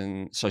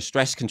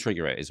 stress can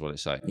trigger it, is what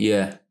it's saying.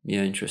 Yeah,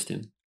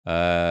 interesting.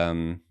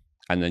 And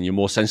then you're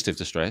more sensitive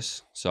to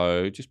stress.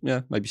 So just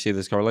maybe see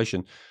this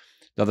correlation.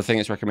 The other thing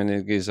it's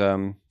recommending is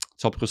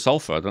topical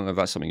sulfur. I don't know if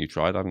that's something you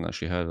tried. I haven't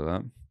actually heard of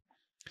that.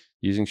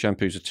 Using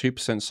shampoos with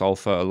 2%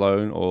 sulfur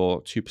alone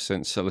or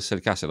 2%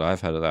 salicylic acid.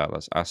 I've heard of that.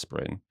 That's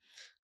aspirin.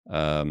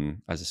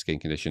 As a skin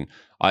condition,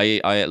 I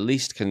at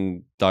least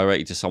can direct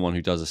you to someone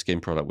who does a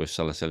skin product with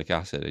salicylic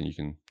acid, and you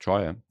can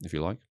try it if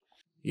you like.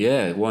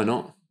 Yeah, why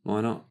not?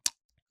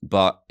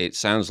 But it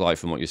sounds like,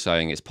 from what you're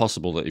saying, it's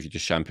possible that if you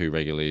just shampoo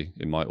regularly,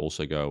 it might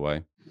also go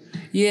away.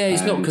 Yeah,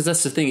 it's not, because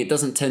that's the thing. It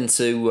doesn't tend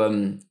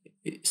to.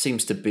 It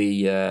seems to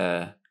be.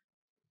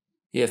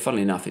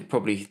 Funnily enough, it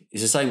probably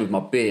is the same with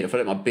my beard. If I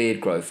let my beard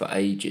grow for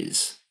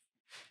ages,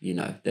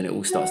 then it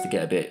all starts to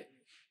get a bit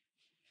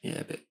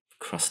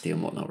crusty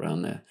and whatnot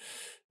around there.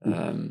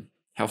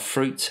 How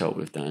fruits help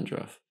with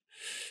dandruff?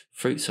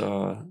 Fruits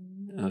are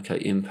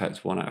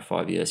impact 1 out of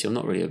 5 years. I'm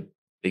not really a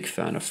big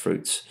fan of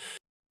fruits.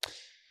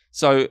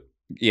 So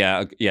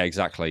yeah,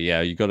 exactly.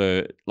 Yeah, you got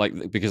to,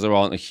 because there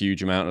aren't a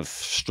huge amount of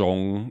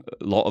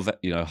lot of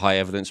high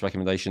evidence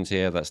recommendations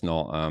here. That's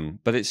not.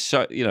 But it's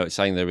it's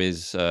saying there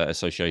is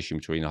association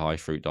between a high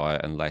fruit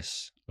diet and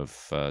less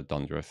of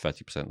dandruff,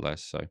 30%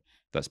 less. So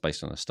that's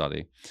based on a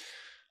study.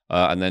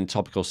 And then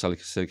topical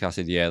salicylic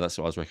acid, that's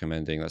what I was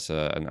recommending. That's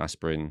an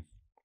aspirin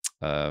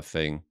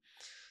thing.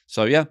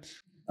 So yeah.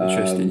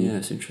 Interesting.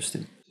 It's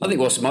interesting. I think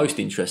what's most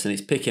interesting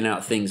is picking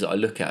out things that I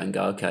look at and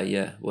go,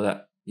 okay,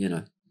 well,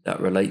 that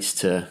relates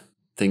to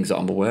things that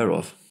I'm aware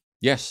of.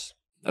 Yes.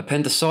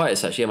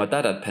 Appendicitis, actually. My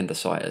dad had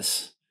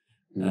appendicitis.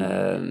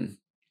 I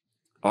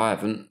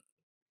haven't.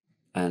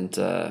 And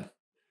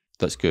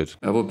that's good.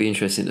 It would be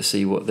interesting to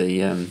see what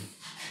the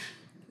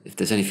if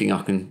there's anything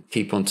I can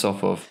keep on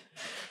top of.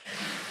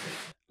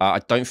 I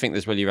don't think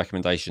there's really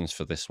recommendations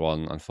for this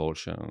one,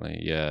 unfortunately.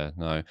 Yeah,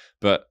 no.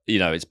 But,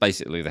 it's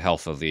basically the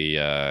health of the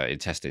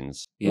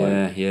intestines.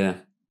 Yeah.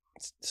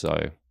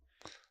 So,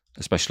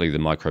 especially the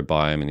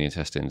microbiome in the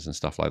intestines and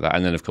stuff like that.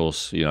 And then, of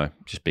course,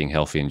 just being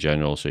healthy in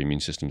general, so your immune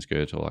system's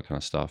good, all that kind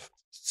of stuff.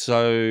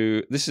 So,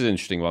 this is an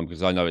interesting one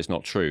because I know it's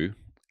not true.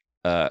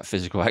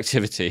 Physical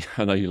activity.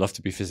 I know you love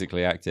to be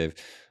physically active.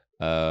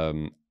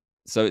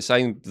 So, it's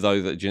saying,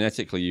 though, that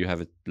genetically you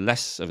have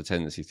less of a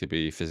tendency to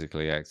be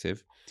physically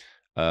active.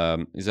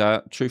 Is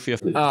that true for your?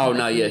 Oh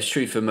no, yeah, it's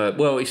true for me.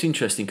 Well, it's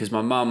interesting because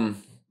my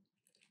mum,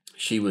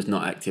 she was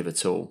not active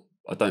at all.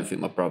 I don't think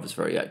my brother's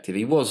very active.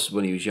 He was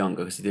when he was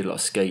younger because he did a lot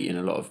of skating,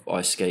 a lot of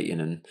ice skating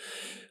and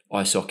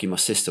ice hockey. My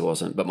sister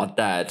wasn't, but my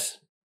dad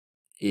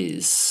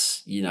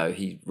is.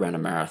 He ran a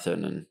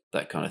marathon and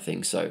that kind of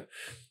thing. So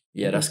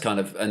yeah, that's kind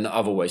of, and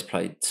I've always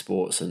played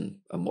sports and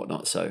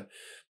whatnot. So,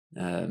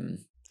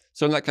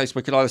 so in that case,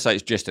 we could either say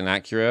it's just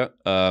inaccurate,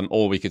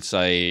 or we could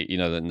say, you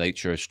know, that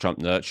nature is trump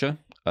nurture.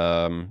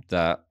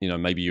 That, you know,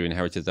 maybe you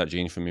inherited that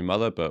gene from your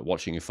mother, but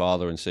watching your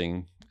father and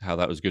seeing how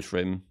that was good for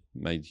him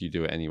made you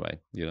do it anyway,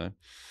 you know?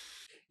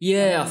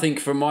 yeah, I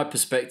think from my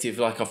perspective,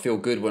 like I feel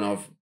good when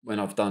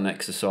I've done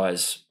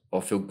exercise.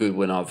 I feel good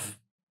when I've,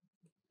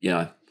 you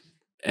know,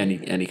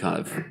 any kind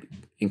of,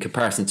 in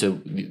comparison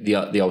to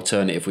the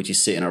alternative, which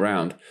is sitting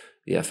around.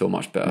 Yeah, I feel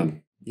much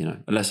better. You know,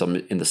 unless I'm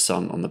in the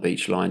sun on the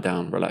beach, lying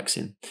down,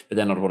 relaxing. But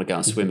then I'd want to go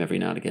and swim every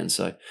now and again.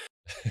 So,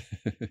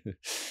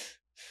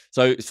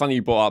 So it's funny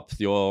you brought up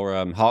your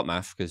heart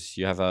math, because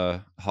you have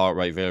a heart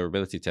rate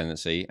variability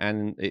tendency,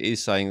 and it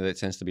is saying that it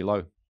tends to be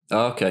low.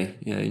 oh, okay,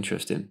 yeah,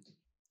 interesting.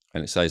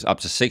 And it says up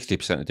to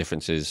 60% of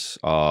differences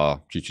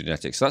are due to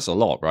genetics. So that's a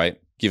lot, right?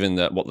 Given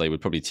that what they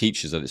would probably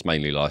teach is that it's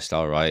mainly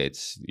lifestyle, right?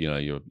 It's, you know,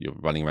 you're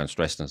running around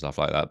stressed and stuff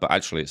like that. But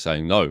actually, it's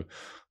saying no.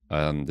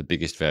 The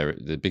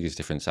biggest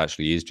difference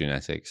actually is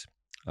genetics.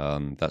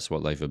 That's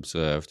what they've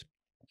observed.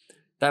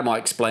 That might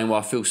explain why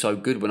I feel so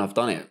good when I've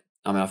done it.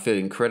 I mean, I feel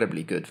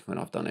incredibly good when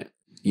I've done it.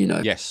 You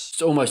know, Yes.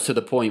 it's almost to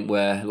the point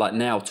where, like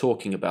now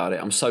talking about it,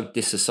 I'm so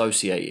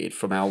disassociated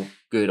from how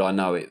good I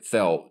know it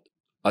felt.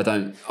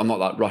 I'm not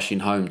like rushing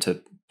home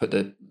to put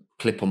the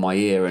clip on my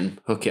ear and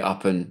hook it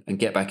up and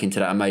get back into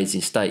that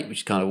amazing state, which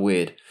is kind of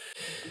weird.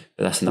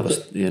 But that's another,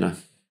 you know.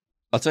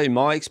 I'll tell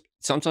you,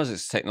 sometimes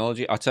it's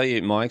technology. I'll tell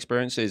you, my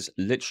experience is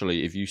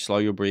literally if you slow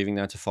your breathing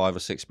down to 5 or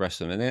 6 breaths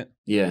a minute,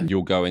 Yeah.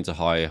 you'll go into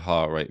high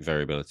heart rate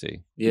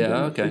variability.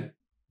 Yeah. Okay.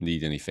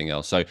 Need anything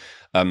else. So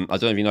I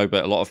don't know if you know,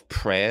 but a lot of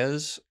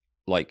prayers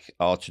like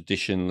are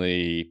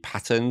traditionally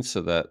patterned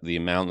so that the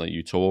amount that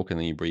you talk and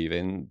then you breathe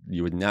in,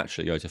 you would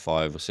naturally go to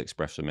 5 or 6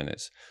 breaths a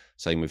minute.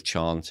 Same with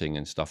chanting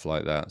and stuff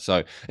like that.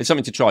 So it's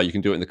something to try. You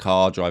can do it in the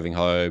car, driving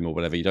home or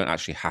whatever. You don't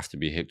actually have to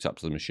be hooked up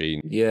to the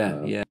machine.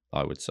 Yeah. Yeah.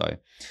 I would say.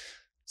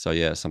 So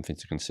yeah, something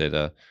to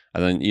consider.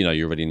 And then, you know,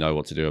 you already know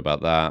what to do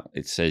about that.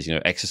 It says, you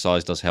know,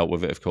 exercise does help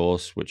with it, of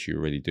course, which you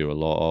already do a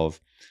lot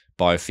of.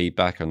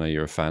 Biofeedback, I know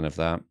you're a fan of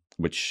that,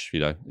 which, you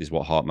know, is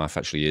what heart math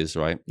actually is,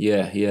 right?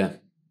 Yeah. Yeah.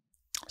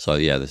 So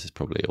yeah, this is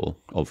probably all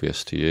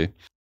obvious to you.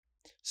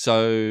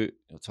 So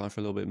time for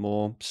a little bit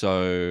more.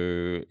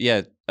 So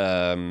yeah,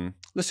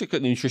 let's look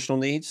at nutritional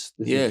needs.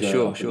 Yeah.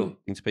 Sure. To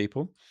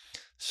people.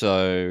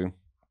 So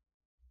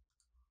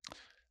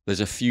there's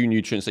a few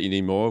nutrients that you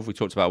need more of. We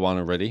talked about one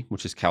already,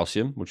 which is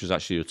calcium, which is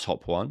actually the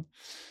top one.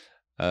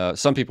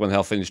 Some people in the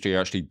health industry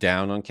are actually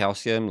down on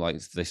calcium, like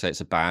they say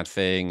it's a bad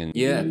thing, and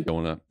Yeah. you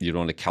don't want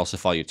to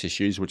calcify your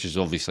tissues, which is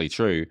obviously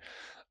true.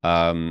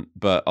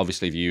 But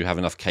obviously, if you have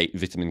enough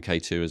vitamin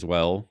K2 as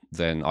well,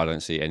 then I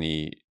don't see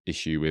any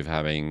issue with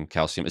having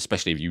calcium,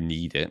 especially if you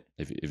need it.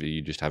 If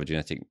you just have a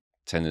genetic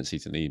tendency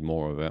to need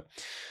more of it.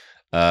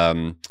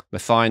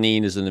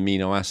 Methionine is an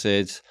amino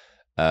acid.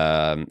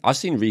 I've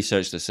seen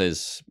research that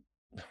says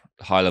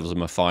high levels of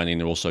methionine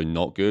are also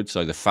not good.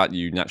 So the fact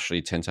you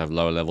naturally tend to have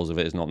lower levels of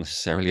it is not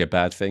necessarily a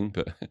bad thing.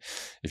 But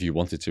if you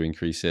wanted to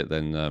increase it,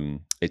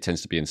 then it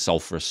tends to be in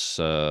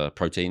sulfurous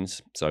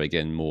proteins. So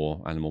again,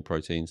 more animal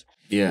proteins.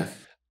 Yeah.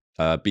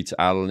 Beta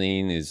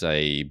alanine is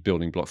a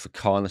building block for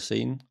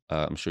carnosine.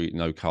 I'm sure you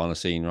know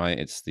carnosine, right?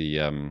 It's the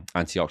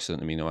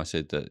antioxidant amino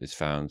acid that is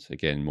found,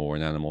 again, more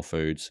in animal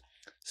foods.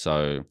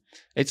 So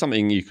it's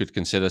something you could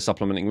consider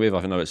supplementing with.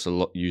 I know it's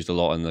used a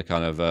lot in the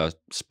kind of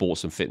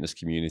sports and fitness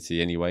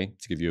community anyway,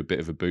 to give you a bit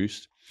of a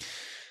boost.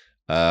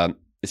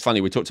 It's funny,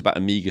 we talked about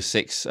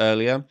omega-6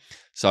 earlier.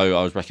 So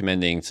I was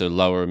recommending to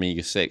lower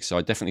omega-6. So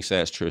I definitely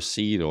say it's true of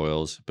seed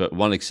oils, but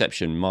one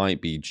exception might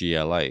be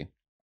GLA,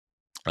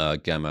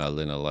 gamma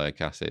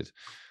linolenic acid,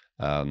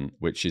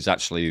 which is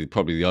actually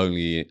probably the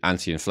only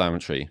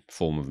anti-inflammatory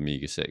form of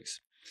omega-6.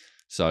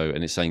 So,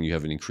 and it's saying you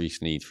have an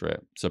increased need for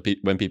it. So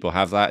when people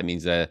have that, it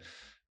means they're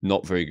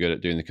not very good at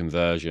doing the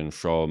conversion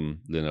from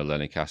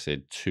linolenic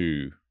acid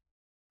to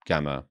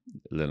gamma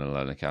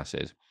linolenic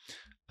acid.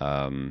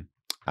 So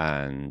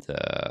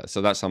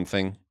that's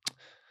something.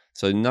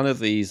 So none of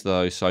these,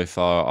 though, so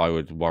far I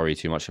would worry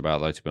too much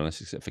about, though, to be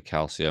honest, except for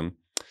calcium.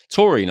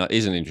 Taurine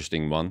is an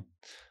interesting one.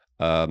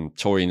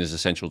 Taurine is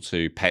essential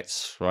to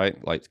pets,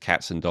 right? Like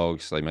cats and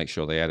dogs, they make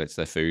sure they add it to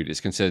their food. It's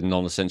considered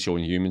non-essential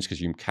in humans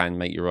because you can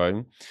make your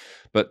own.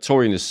 But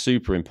taurine is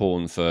super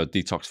important for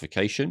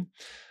detoxification.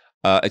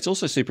 It's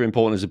also super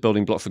important as a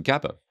building block for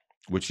GABA,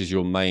 which is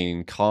your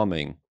main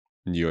calming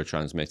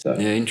neurotransmitter.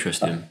 Yeah,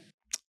 interesting.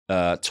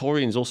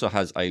 Taurine also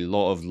has a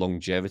lot of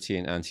longevity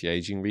and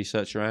anti-aging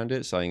research around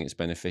it, saying it's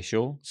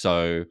beneficial.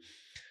 So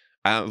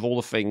out of all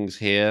the things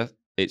here,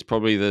 it's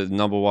probably the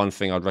number one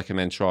thing I'd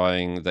recommend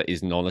trying that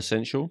is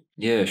non-essential.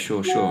 Yeah,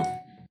 sure.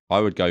 I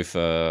would go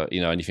for,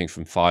 anything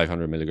from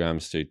 500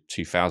 milligrams to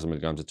 2,000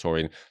 milligrams of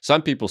taurine.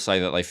 Some people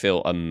say that they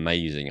feel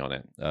amazing on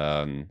it.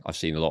 I've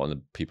seen a lot of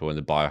the people in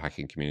the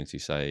biohacking community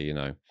say,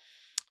 it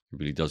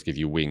really does give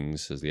you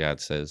wings, as the ad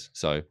says.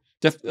 So,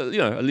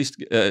 at least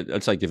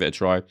I'd say give it a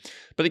try.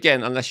 But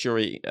again, unless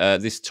you're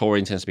this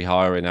taurine tends to be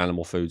higher in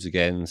animal foods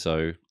again,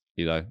 so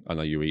You know, I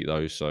know you eat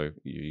those, so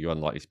you're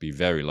unlikely to be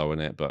very low in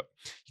it, but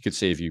you could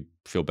see if you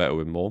feel better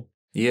with more.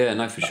 Yeah,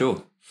 no, for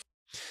sure.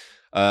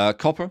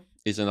 Copper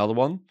is another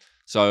one.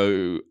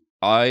 So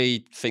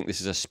I think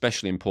this is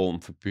especially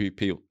important for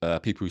people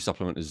who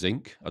supplement with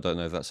zinc. I don't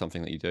know if that's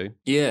something that you do.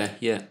 Yeah,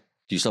 yeah.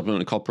 Do you supplement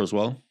with copper as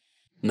well?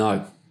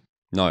 No.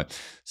 No.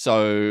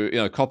 So, you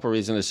know, copper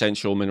is an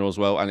essential mineral as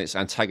well, and it's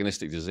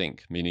antagonistic to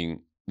zinc,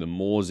 meaning the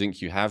more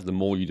zinc you have, the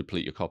more you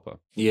deplete your copper.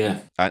 Yeah.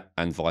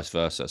 And vice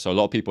versa. So a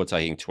lot of people are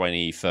taking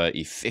 20,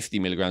 30, 50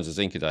 milligrams of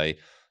zinc a day,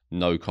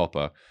 no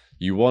copper.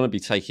 You want to be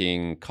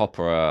taking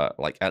copper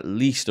like at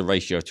least a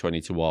ratio of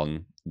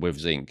 20-1 with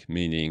zinc,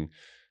 meaning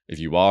if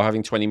you are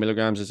having 20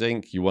 milligrams of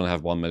zinc, you want to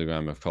have 1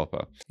 milligram of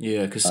copper.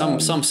 Yeah, because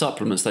some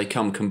supplements, they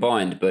come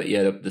combined, but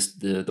yeah,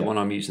 the one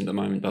I'm using at the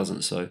moment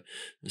doesn't. So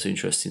it's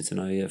interesting to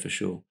know. Yeah, for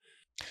sure.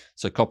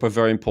 So copper,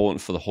 very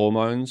important for the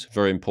hormones,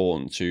 very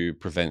important to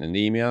prevent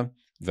anemia,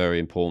 very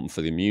important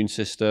for the immune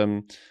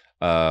system.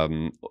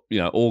 You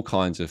know, all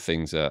kinds of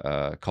things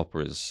that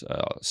copper is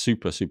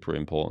super, super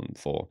important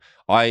for.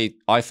 I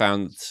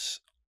found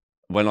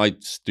when I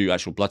do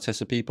actual blood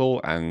tests of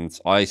people, and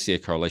I see a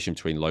correlation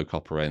between low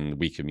copper and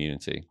weak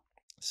immunity.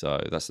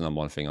 So that's the number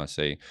one thing I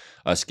see.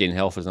 Skin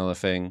health is another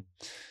thing.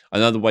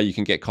 Another way you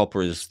can get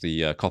copper is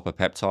the copper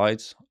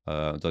peptides.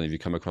 I don't know if you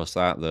come across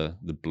that, the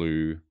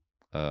blue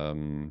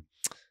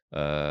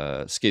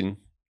skin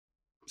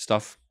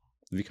stuff.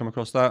 Have you come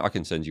across that? I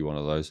can send you one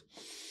of those.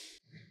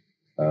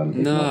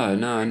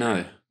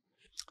 No.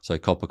 So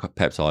copper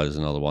peptide is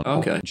another one.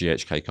 Okay.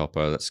 GHK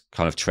copper, that's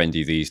kind of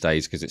trendy these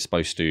days because it's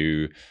supposed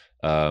to,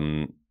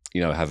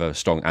 you know, have a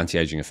strong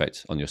anti-aging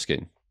effect on your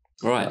skin.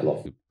 Right. A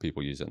lot of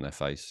people use it in their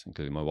face,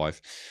 including my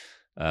wife.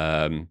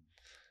 And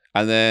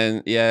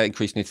then, yeah,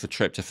 increased need for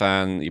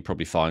tryptophan. You're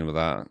probably fine with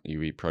that.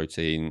 You eat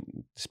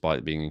protein, despite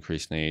it being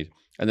increased need.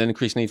 And then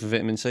increased need for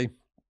vitamin C.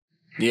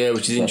 Yeah,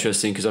 which is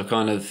interesting because I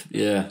kind of,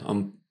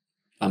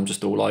 I'm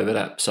just all over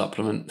that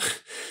supplement.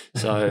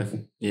 So,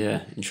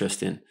 yeah,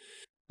 interesting.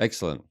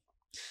 Excellent.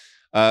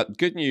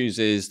 Good news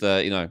is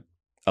that, you know,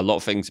 a lot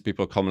of things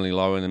people are commonly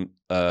low in,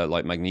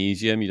 like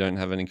magnesium, you don't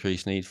have an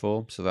increased need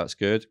for. So that's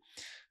good.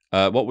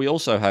 What we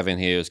also have in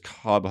here is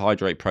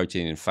carbohydrate,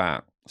 protein, and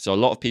fat. So a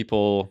lot of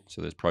people,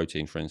 so there's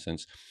protein, for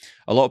instance,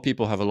 a lot of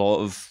people have a lot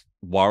of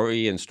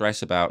worry and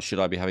stress about, should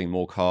I be having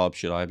more carbs?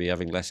 Should I be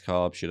having less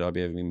carbs? Should I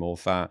be having more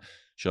fat?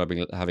 Should I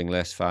be having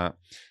less fat?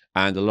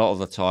 And a lot of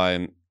the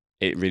time,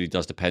 it really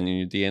does depend on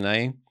your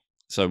DNA.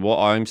 So what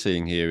I'm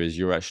seeing here is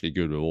you're actually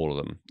good with all of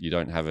them. You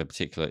don't have a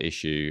particular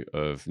issue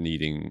of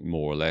needing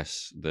more or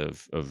less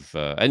of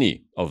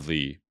any of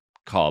the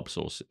carb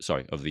sources,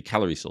 sorry, of the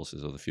calorie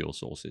sources or the fuel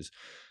sources.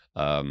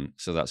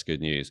 So that's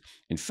good news.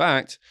 In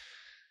fact,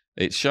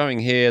 it's showing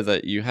here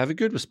that you have a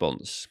good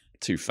response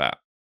to fat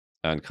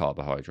and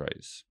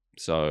carbohydrates.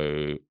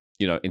 So,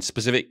 you know, in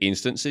specific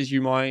instances,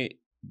 you might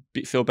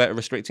feel better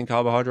restricting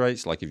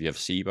carbohydrates, like if you have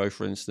SIBO,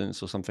 for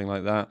instance, or something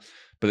like that.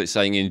 But it's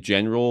saying in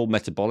general,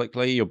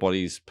 metabolically, your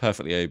body's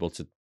perfectly able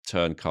to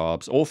turn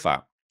carbs or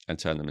fat and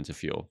turn them into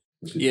fuel.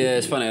 Yeah,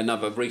 it's funny.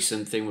 Another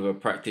recent thing with a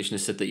practitioner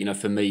said that, you know,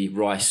 for me,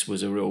 rice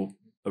was a real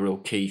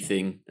key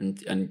thing,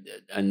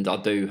 and I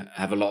do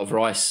have a lot of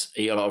rice,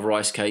 eat a lot of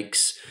rice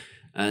cakes,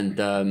 and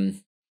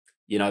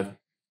you know,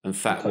 and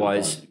fat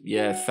wise,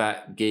 yeah,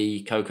 fat,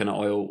 ghee, coconut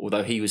oil.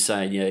 Although he was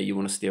saying, yeah, you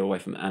want to steer away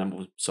from the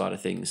animal side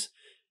of things.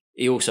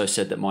 He also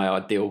said that my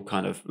ideal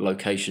kind of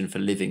location for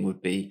living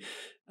would be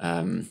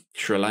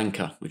Sri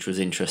Lanka, which was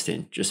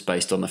interesting, just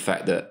based on the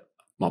fact that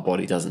my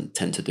body doesn't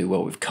tend to do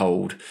well with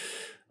cold.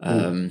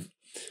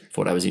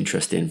 Thought that was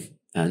interesting.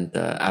 And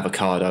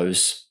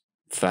avocados,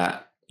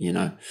 fat, you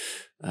know.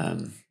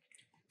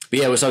 But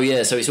yeah, so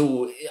it's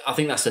all, I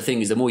think that's the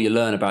thing, is the more you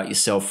learn about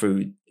yourself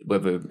through,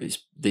 whether it's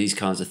these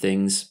kinds of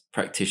things,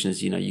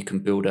 practitioners, you know, you can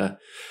build a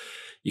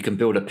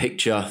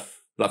picture.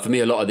 Like for me,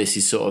 a lot of this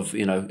is sort of,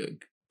 you know,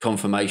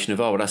 confirmation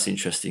of, oh, well, that's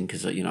interesting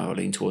because, you know, I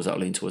lean towards that.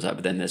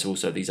 But then there's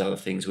also these other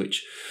things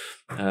which,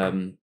 you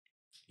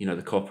know,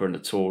 the copper and the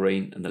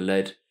taurine and the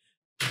lead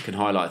can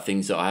highlight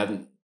things that I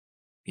haven't,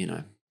 you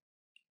know,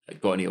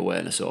 got any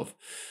awareness of.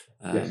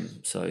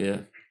 So,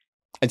 yeah.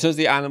 In terms of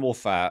the animal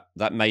fat,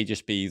 that may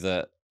just be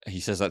that he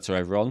says that to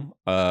everyone,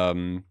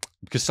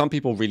 because some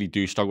people really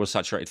do struggle with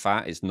saturated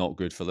fat. It's not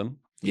good for them.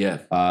 Yeah.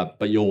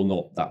 But you're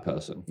not that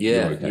person. Yeah.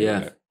 You're okay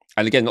with it.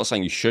 And again, not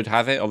saying you should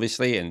have it,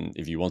 obviously. And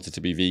if you wanted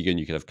to be vegan,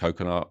 you could have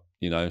coconut,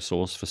 you know,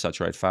 source for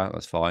saturated fat.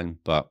 That's fine.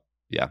 But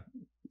yeah,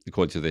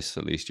 according to this,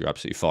 at least you're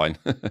absolutely fine.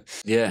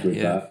 Yeah. Do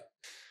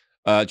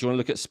you want to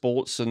look at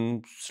sports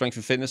and strength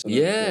and fitness?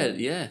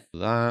 Yeah.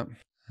 That.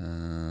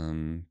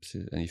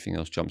 Anything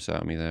else jumps out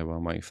at me there while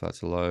I'm waiting for that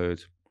to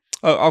load?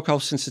 Oh, alcohol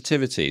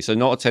sensitivity. So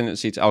not a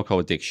tendency to alcohol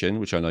addiction,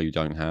 which I know you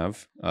don't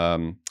have.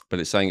 But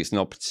it's saying it's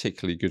not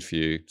particularly good for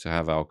you to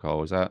have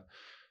alcohol. Is that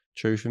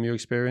true from your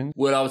experience?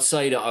 Well, I would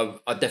say that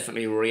I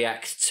definitely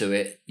react to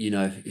it. You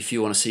know, if you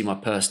want to see my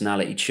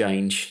personality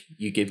change,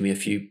 you give me a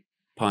few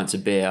pints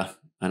of beer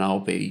and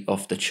I'll be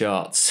off the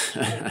charts.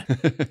 So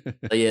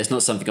yeah, it's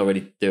not something I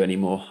really do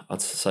anymore.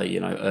 I'd say, you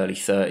know, early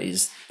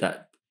 30s,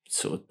 that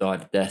sort of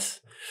died a death.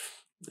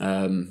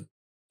 And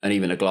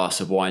even a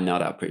glass of wine now,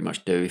 that I pretty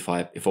much do if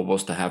I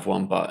was to have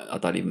one, but I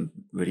don't even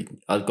really.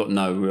 I've got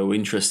no real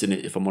interest in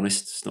it, if I'm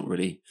honest. It's not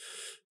really,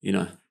 you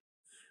know.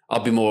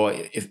 I'd be more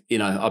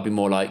I'd be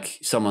more like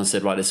someone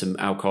said, right, there's some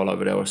alcohol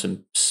over there, or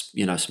some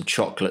some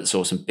chocolates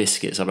or some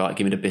biscuits. I'd be like,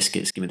 give me the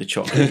biscuits, give me the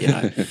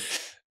chocolate,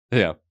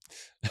 Yeah.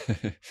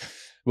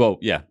 Well,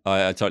 yeah,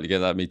 I totally get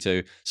that. Me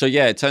too. So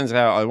yeah, it turns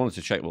out I wanted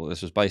to check what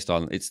this was based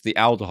on. It's the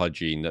aldehyde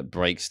gene that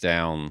breaks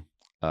down.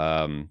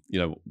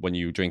 When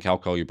you drink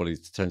alcohol, your body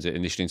turns it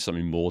initially into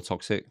something more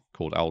toxic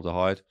called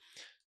aldehyde,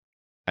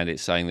 and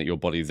it's saying that your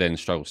body then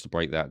struggles to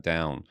break that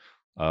down.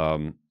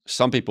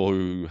 Some people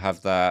who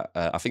have that,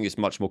 I think it's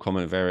much more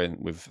common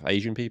variant with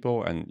Asian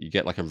people, and you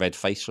get like a red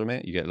face from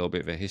it. You get a little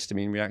bit of a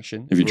histamine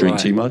reaction if you drink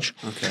too much.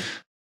 Okay.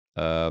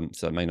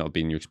 So it may not have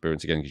been your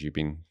experience again because you've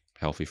been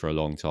healthy for a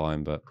long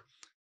time, but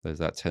there's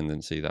that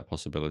tendency, that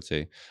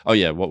possibility. Oh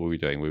yeah, what were we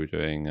doing? We were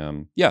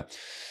doing,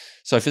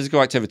 So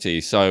physical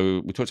activity.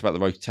 So we talked about the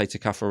rotator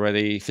cuff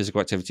already. Physical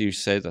activity, we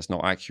said that's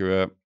not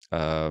accurate.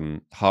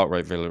 Heart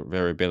rate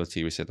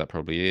variability, we said that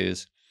probably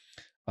is.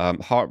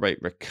 Heart rate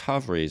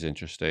recovery is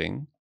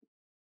interesting.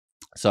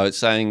 So it's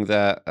saying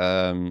that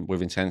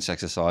with intense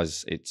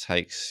exercise, it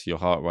takes your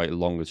heart rate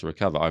longer to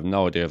recover. I have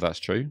no idea if that's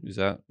true. Is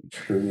that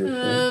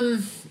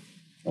true?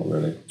 Not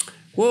really.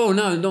 Well,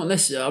 no, not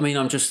necessarily. I mean,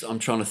 I'm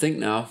trying to think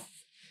now.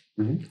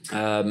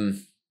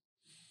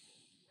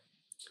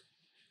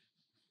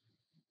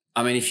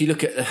 I mean, if you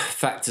look at the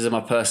factors of my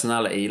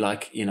personality,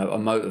 like,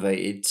 I'm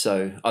motivated.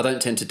 So I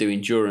don't tend to do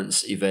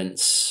endurance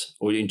events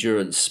or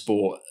endurance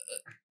sport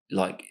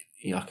like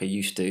I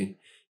used to.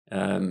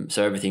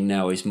 So everything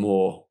now is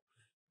more,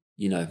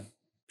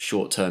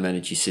 short-term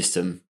energy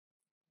system.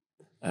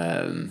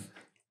 But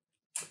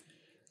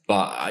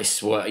I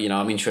swear,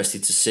 I'm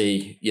interested to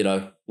see,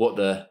 what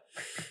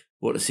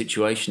the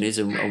situation is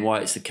and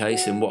why it's the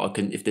case, and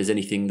if there's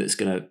anything that's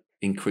going to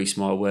increase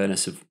my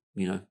awareness of,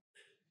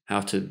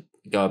 how to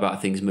go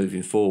about things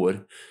moving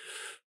forward.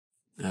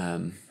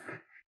 Well,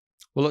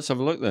 let's have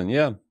a look then.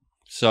 Yeah.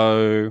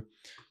 So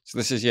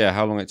this is,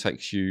 how long it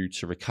takes you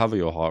to recover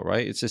your heart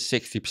rate. It says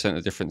 60% of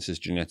the difference is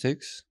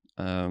genetics.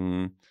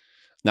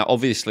 Now,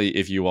 obviously,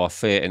 if you are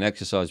fit and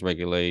exercise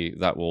regularly,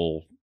 that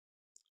will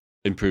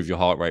improve your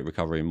heart rate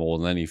recovery more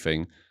than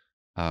anything.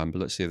 But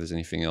let's see if there's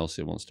anything else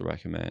it wants to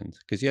recommend.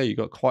 Because, you've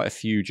got quite a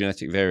few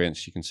genetic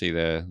variants. You can see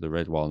there, the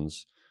red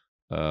ones,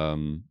 that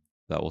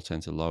will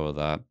tend to lower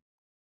that.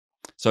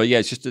 So,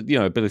 it's just,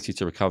 ability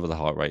to recover the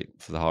heart rate,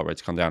 for the heart rate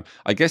to come down.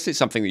 I guess it's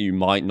something that you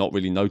might not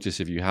really notice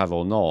if you have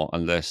or not,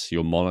 unless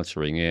you're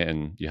monitoring it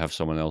and you have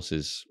someone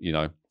else's,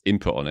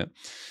 input on it.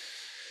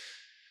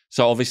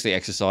 So obviously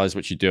exercise,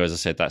 which you do, as I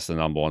said, that's the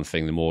number one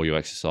thing. The more you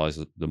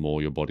exercise, the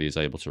more your body is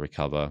able to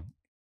recover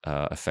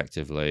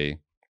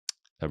effectively.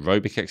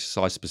 Aerobic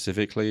exercise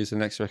specifically is the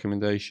next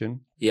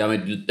recommendation. Yeah, I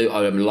mean,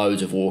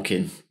 loads of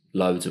walking.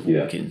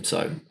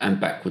 So, and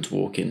backwards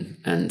walking,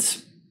 and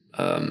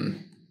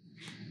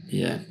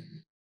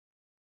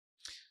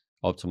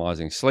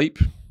optimizing sleep.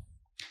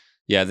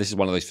 Yeah, this is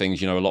one of those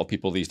things, a lot of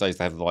people these days,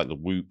 they have like the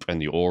Whoop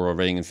and the Aura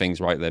ring and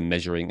things, right? They're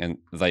measuring, and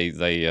they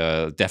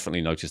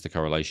definitely notice the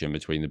correlation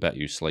between the better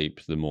you sleep,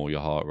 the more your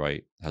heart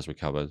rate has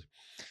recovered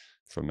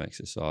from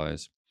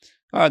exercise.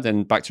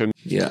 Then back to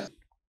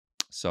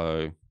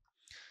So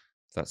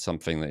that's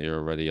something that you're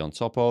already on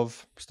top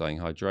of, staying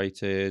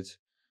hydrated.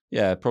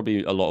 Yeah,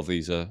 probably a lot of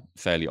these are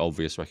fairly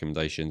obvious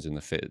recommendations in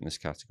the fitness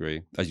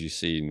category. As you've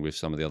seen with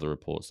some of the other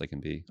reports, they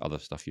can be other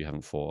stuff you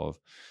haven't thought of.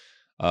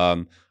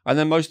 And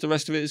then most of the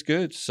rest of it is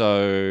good.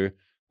 So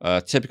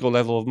typical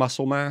level of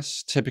muscle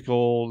mass,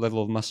 typical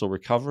level of muscle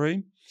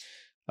recovery.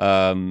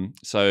 So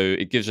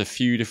it gives a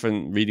few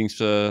different readings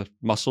for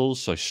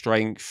muscles. So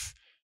strength,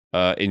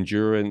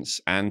 endurance,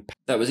 and...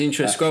 That was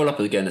interesting. Scroll up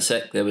again a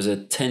sec. There was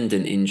a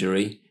tendon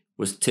injury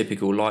was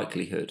typical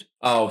likelihood.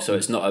 Oh, so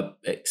it's not an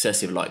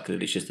excessive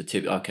likelihood. It's just a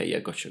tip. Okay, yeah,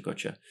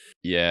 gotcha.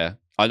 Yeah.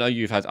 I know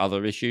you've had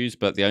other issues,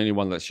 but the only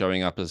one that's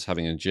showing up as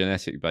having a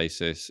genetic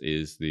basis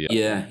is the...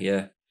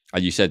 Yeah.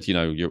 And you said,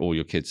 all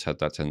your kids had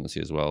that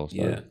tendency as well.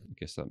 So I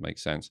guess that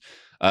makes sense.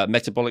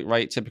 Metabolic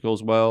rate, typical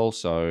as well.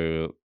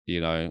 So,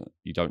 you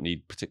don't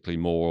need particularly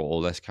more or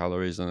less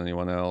calories than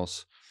anyone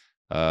else.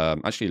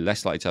 Actually,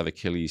 less likely to have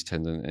Achilles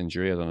tendon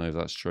injury. I don't know if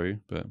that's true,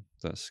 but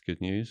that's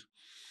good news.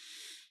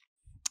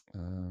 I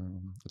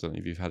don't know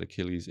if you've had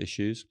Achilles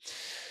issues.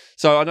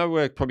 So I know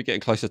we're probably getting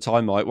close to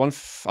time, Mike. One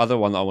other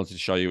one that I wanted to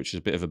show you, which is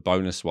a bit of a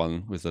bonus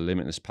one with the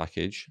Limitless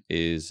package,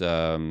 is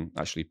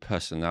actually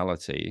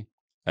personality.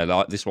 And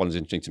this one's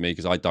interesting to me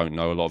because I don't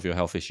know a lot of your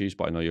health issues,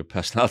 but I know your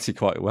personality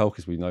quite well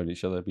because we've known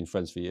each other, been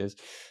friends for years.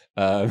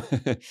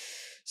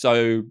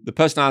 So the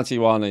personality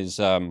one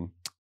is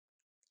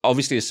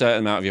obviously a certain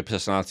amount of your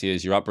personality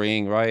is your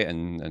upbringing, right?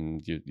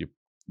 And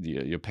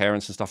your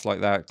parents and stuff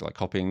like that, like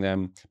copying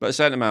them. But a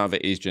certain amount of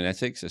it is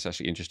genetics. It's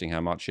actually interesting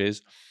how much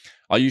is.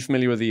 Are you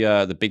familiar with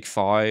the Big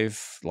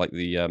Five, like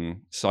the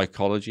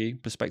psychology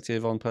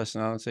perspective on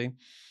personality?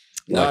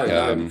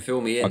 No, fill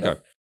me in. Okay.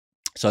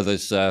 So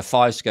there's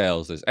 5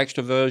 scales. There's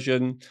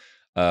extroversion,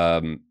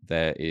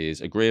 There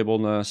is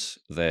agreeableness,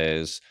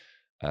 there's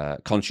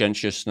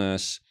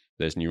conscientiousness,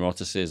 there's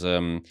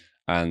neuroticism,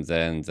 and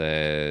then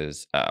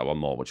there's one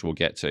more, which we'll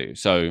get to.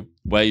 So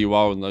where you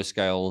are on those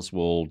scales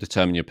will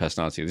determine your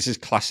personality. This is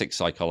classic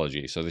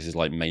psychology. So this is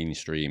like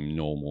mainstream,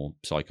 normal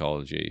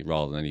psychology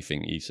rather than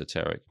anything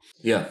esoteric.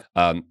 Yeah.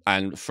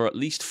 And for at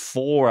least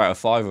 4 out of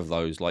 5 of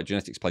those, like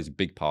genetics plays a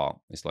big part.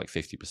 It's like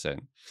 50%.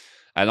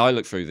 And I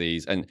look through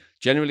these, and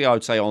generally I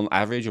would say on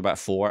average about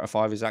 4 out of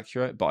 5 is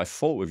accurate. But I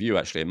thought with you,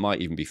 actually, it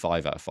might even be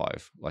 5 out of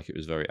 5. Like it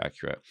was very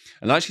accurate.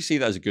 And I actually see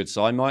that as a good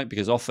sign, Mike,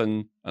 because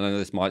often, and I know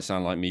this might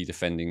sound like me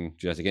defending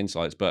genetic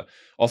insights, but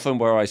often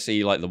where I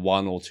see like the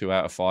 1 or 2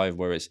 out of 5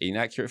 where it's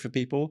inaccurate for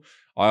people,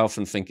 I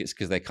often think it's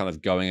because they're kind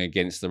of going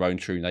against their own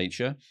true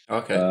nature.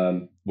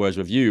 Okay. Whereas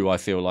with you, I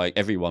feel like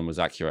everyone was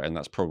accurate, and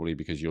that's probably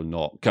because you're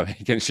not going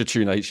against your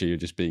true nature. You're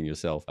just being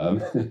yourself. Yeah,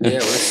 well,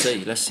 let's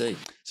see. Let's see.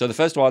 So the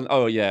first one,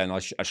 oh yeah, and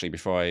actually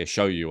before I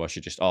show you, I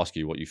should just ask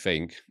you what you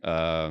think.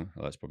 Well,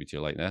 that's probably too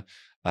late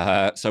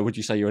now. So would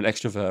you say you're an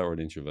extrovert or an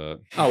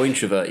introvert? Oh,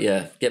 introvert,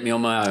 yeah. Get me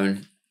on my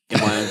own, in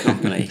my own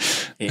company,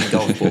 eating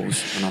golf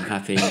balls, and I'm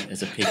happy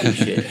as a pig in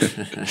shit.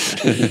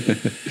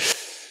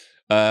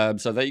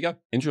 So there you go,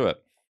 introvert.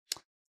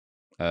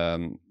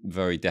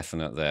 Very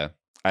definite there.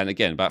 And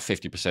again, about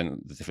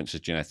 50% the difference is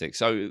genetic.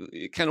 So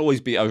it can always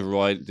be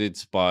overridden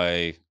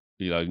by,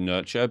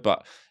 nurture.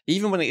 But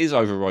even when it is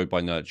overrode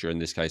by nurture, in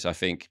this case, I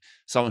think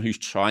someone who's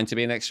trying to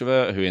be an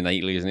extrovert, who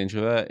innately is an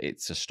introvert,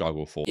 it's a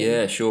struggle for them.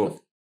 Yeah, sure.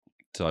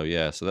 So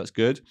yeah, so that's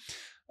good.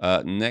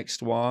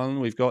 Next one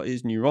we've got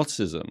is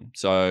neuroticism.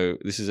 So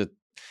this is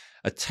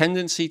a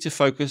tendency to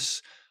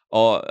focus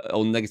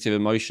on negative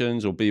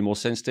emotions, or be more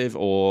sensitive,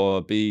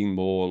 or being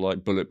more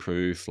like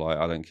bulletproof, like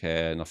I don't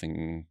care,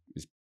 nothing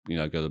is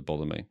going to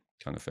bother me,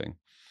 kind of thing.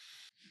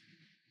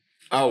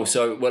 Oh,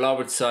 so well, I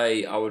would say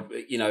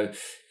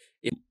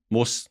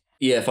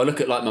if I look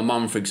at like my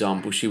mum, for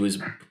example, she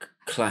was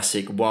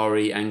classic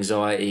worry,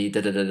 anxiety,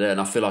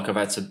 and I feel like I've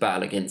had to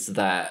battle against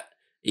that,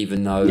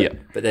 even though. Yeah.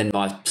 But then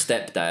my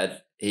stepdad,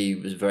 he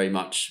was very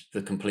much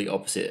the complete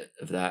opposite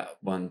of that.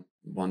 One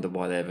wonder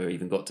why they ever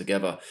even got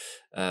together.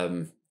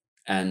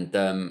 And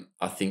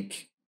I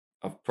think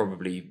I've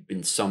probably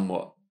been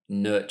somewhat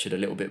nurtured a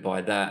little bit by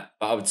that.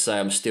 But I would say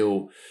I'm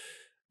still,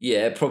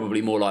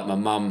 probably more like my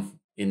mum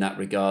in that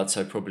regard.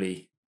 So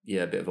probably,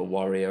 a bit of a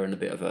worrier and a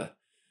bit of a,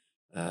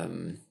 I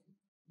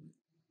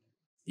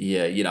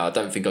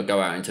don't think I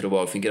go out into the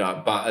world thinking,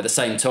 but at the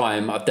same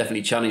time, I've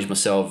definitely challenged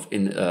myself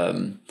in,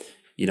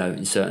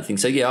 in certain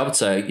things. So, I would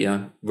say,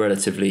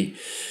 relatively,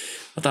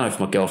 I don't know if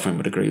my girlfriend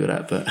would agree with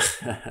that, but...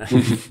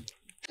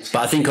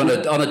 But I think on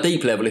a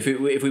deep level, if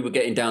we were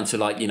getting down to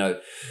like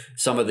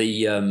some of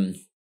the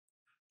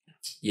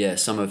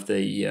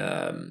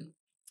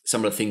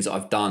things that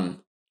I've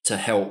done to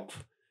help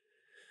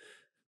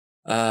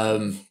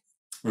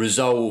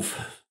resolve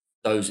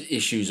those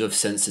issues of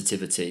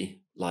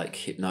sensitivity, like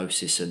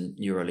hypnosis and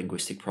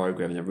neuro-linguistic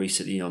programming, and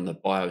recently on the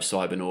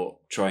bio-cybernaut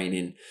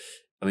training.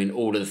 I mean,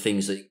 all of the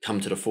things that come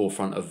to the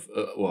forefront of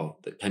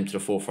that came to the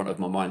forefront of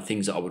my mind,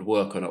 things that I would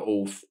work on are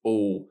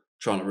all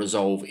trying to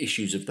resolve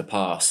issues of the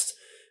past,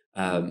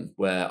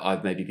 where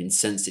I've maybe been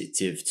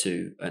sensitive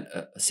to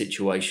a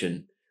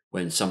situation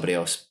when somebody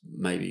else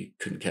maybe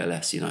couldn't care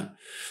less,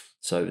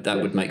 So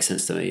that would make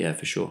sense to me,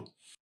 for sure.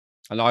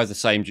 And I have the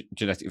same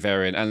genetic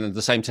variant and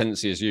the same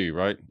tendency as you,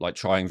 right? Like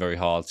trying very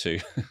hard to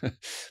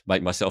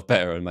make myself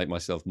better and make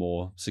myself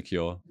more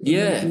secure.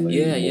 Yeah.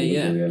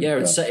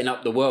 And setting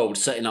up the world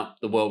so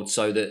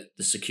that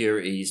the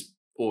security is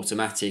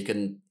automatic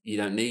and you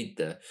don't need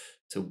to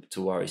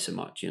worry so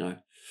much,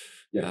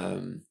 Yeah.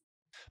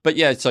 But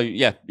you're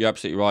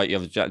absolutely right. You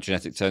have a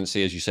genetic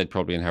tendency, as you said,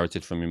 probably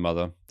inherited from your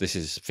mother. This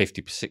is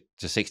 50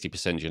 to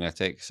 60%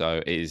 genetic. So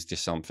it is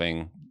just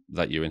something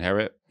that you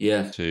inherit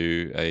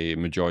to a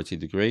majority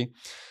degree.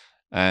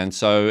 And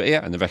so,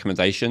 and the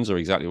recommendations are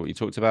exactly what you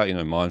talked about,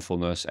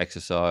 mindfulness,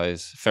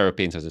 exercise,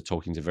 therapy in terms of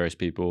talking to various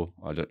people.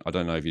 I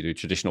don't know if you do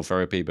traditional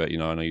therapy, but, I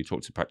know you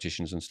talk to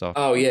practitioners and stuff.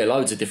 Oh, yeah,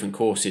 loads of different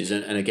courses.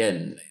 And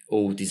again,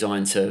 all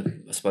designed to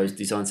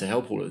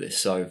help all of this.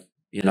 So,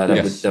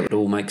 that would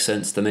all make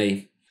sense to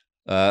me.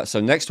 So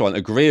next one,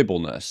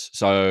 agreeableness.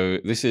 So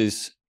this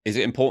is it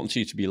important to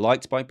you to be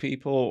liked by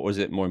people, or is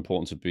it more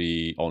important to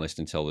be honest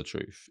and tell the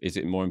truth? Is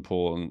it more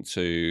important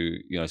to,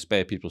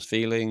 spare people's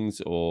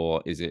feelings,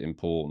 or is it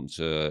important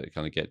to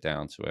kind of get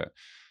down to it?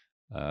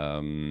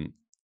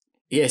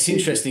 Yeah, it's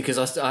interesting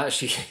because I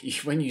actually,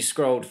 when you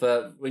scrolled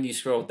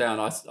down,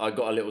 I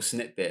got a little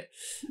snippet.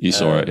 You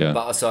saw it, yeah.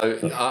 But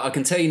so I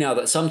can tell you now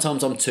that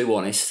sometimes I'm too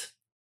honest.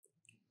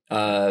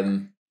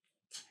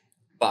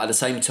 But at the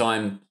same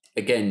time,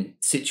 again,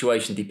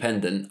 situation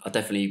dependent. I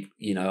definitely,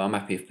 I'm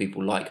happy if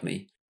people like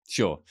me.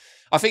 Sure.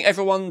 I think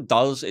everyone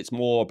does. It's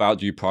more about,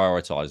 do you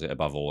prioritize it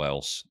above all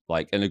else?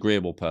 Like an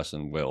agreeable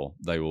person will.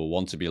 They will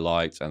want to be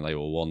liked, and they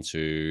will want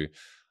to,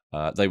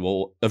 they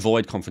will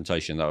avoid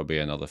confrontation. That would be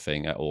another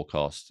thing at all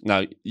costs.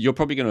 Now, you're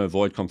probably going to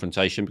avoid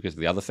confrontation because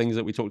of the other things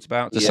that we talked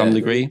about to some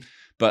degree,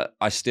 but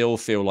I still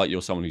feel like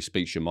you're someone who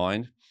speaks your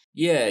mind.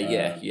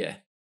 Yeah.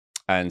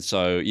 And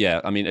so, yeah,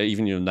 I mean,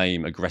 even your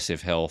name,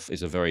 Aggressive Health,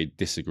 is a very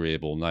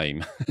disagreeable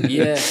name.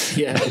 Yeah,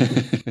 yeah.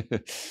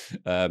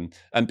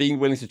 And being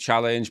willing to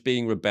challenge,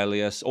 being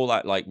rebellious, all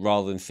that, like,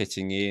 rather than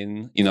fitting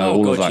in, you know, Oh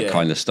all God, of that yeah.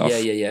 kind of stuff.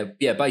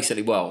 Yeah.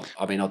 Basically, well,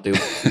 I mean, I do.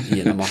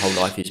 You know, my whole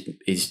life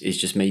is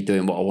just me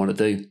doing what I want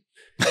to do,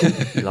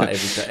 like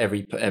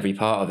every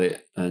part of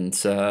it, and.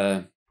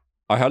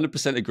 I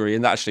 100% agree,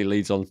 and that actually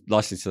leads on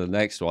nicely to the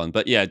next one.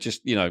 But yeah,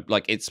 just, you know,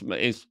 like it's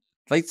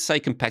they say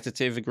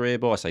competitive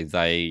agreeable. I say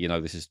they, you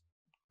know, this is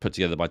put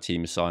together by a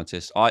team of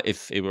scientists.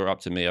 If it were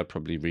up to me, I'd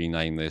probably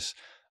rename this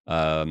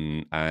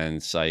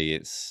and say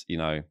it's, you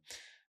know,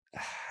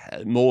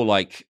 more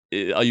like,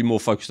 are you more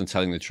focused on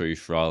telling the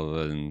truth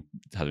rather than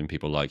having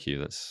people like you?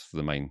 That's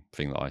the main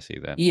thing that I see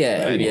there.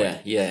 Yeah, But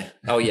anyway. yeah.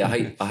 Oh yeah,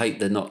 I hate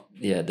the not.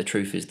 Yeah, the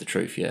truth is the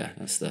truth. Yeah,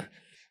 that's the.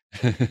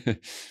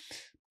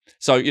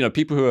 So, you know,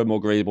 people who are more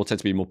agreeable tend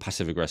to be more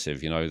passive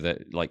aggressive. You know,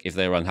 that like if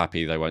they're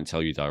unhappy, they won't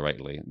tell you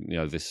directly. You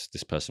know, this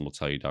person will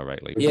tell you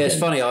directly. Yeah, it's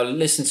funny. I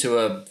listened to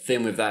a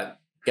thing with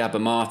that Gabor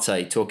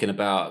Mate talking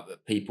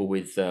about people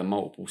with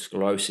multiple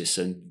sclerosis,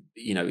 and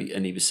you know,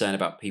 and he was saying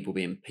about people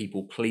being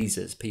people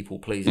pleasers. I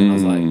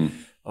was like,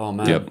 oh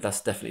man,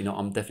 that's definitely not.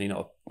 I'm definitely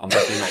not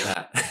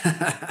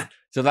that.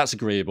 So that's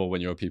agreeable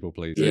when you're a people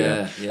pleaser.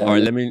 Yeah. All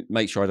right, let me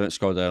make sure I don't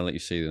scroll down and let you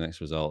see the next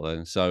result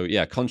then. So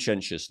yeah,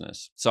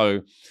 conscientiousness.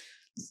 So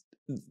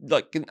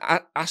like an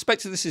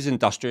aspect of this is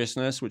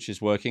industriousness, which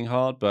is working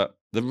hard, but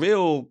the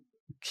real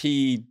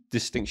key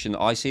distinction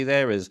that I see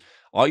there is,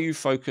 are you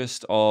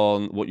focused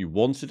on what you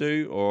want to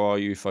do, or are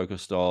you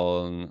focused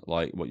on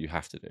like what you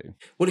have to do?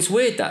 Well, it's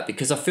weird that,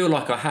 because I feel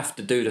like I have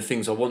to do the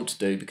things I want to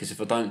do, because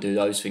if I don't do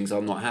those things,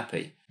 I'm not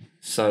happy.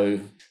 So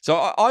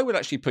I would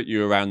actually put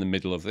you around the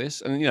middle of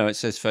this, and you know, it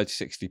says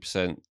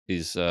 30-60%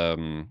 is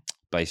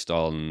based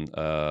on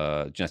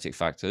genetic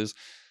factors,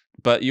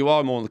 but you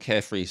are more on the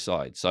carefree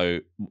side. So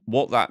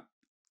when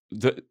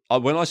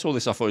I saw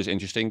this, I thought it was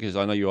interesting because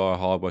I know you are a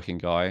hardworking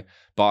guy,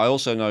 but I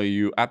also know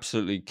you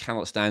absolutely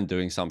cannot stand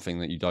doing something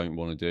that you don't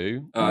want to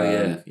do.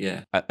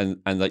 Yeah.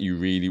 And that you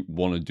really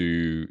want to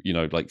do. You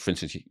know, like for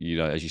instance, you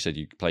know, as you said,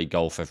 you play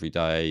golf every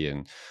day,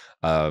 and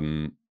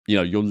you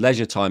know, your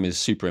leisure time is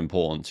super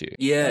important to you.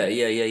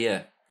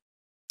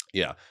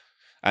 Yeah.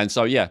 And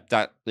so, yeah,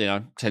 that, you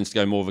know, tends to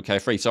go more of a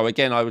carefree. So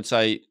again, I would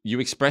say you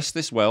express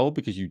this well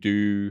because you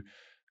do,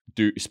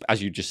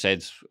 as you just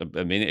said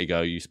a minute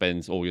ago, you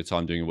spend all your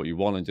time doing what you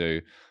want to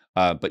do.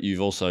 But you've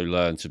also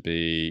learned to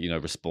be, you know,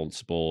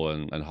 responsible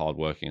and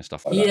hardworking and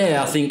stuff like that.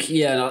 Yeah, I think,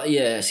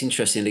 it's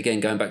interesting. Again,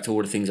 going back to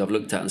all the things I've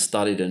looked at and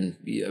studied and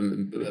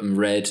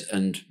read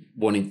and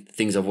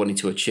things I've wanted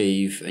to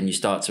achieve, and you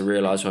start to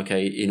realize,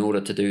 okay, in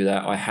order to do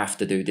that, I have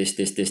to do this,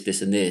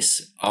 and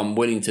this. I'm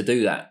willing to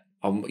do that.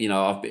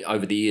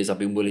 Over the years, I've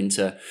been willing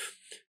to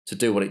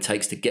do what it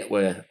takes to get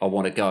where I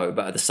want to go.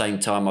 But at the same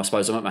time, I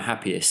suppose I'm at my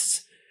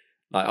happiest.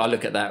 Like, I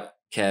look at that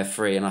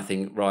carefree and I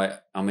think, right,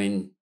 I'm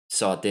in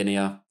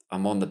Sardinia.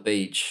 I'm on the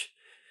beach.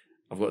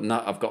 I've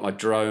got my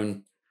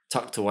drone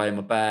tucked away in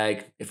my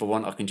bag. If I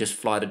want, I can just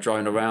fly the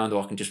drone around,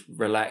 or I can just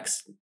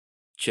relax,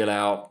 chill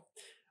out.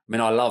 I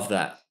mean, I love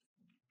that.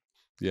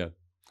 Yeah.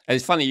 And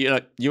it's funny, you know,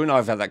 you and I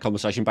have had that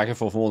conversation back and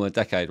forth for more than a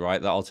decade, right?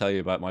 That I'll tell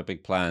you about my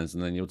big plans,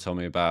 and then you'll tell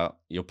me about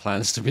your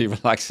plans to be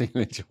relaxing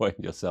and enjoying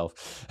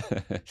yourself.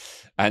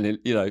 And,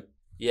 you know.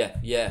 Yeah,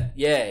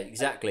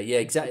 exactly. Yeah,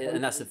 exactly.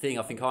 And that's the thing.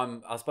 I think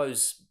I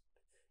suppose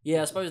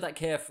that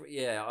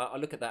carefree, I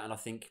look at that and I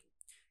think,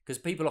 because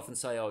people often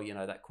say, oh, you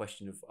know, that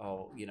question of,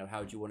 oh, you know,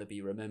 how do you want to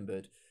be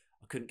remembered?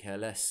 I couldn't care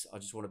less. I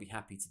just want to be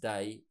happy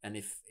today. And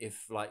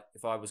if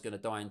I was going to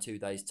die in 2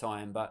 days'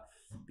 time, but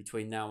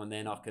between now and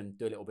then I can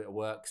do a little bit of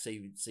work,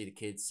 see the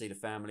kids, see the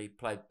family,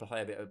 play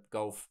a bit of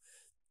golf.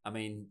 I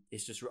mean,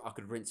 it's just, I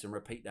could rinse and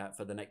repeat that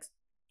for the next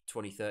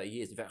 20, 30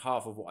 years. In fact,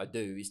 half of what I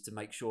do is to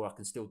make sure I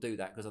can still do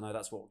that, because I know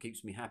that's what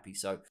keeps me happy.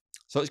 So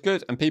it's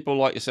good. And people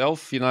like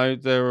yourself, you know,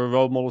 they're a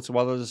role model to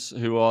others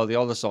who are the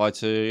other side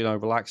to, you know,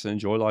 relax and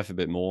enjoy life a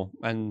bit more,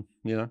 and,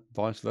 you know,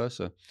 vice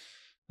versa.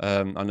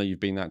 I know you've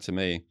been that to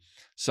me.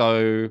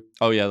 So,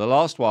 the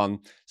last one.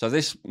 So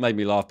this made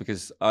me laugh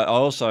because I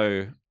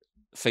also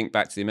think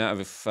back to the amount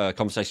of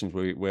conversations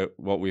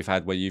what we've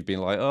had where you've been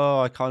like,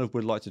 oh, I kind of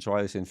would like to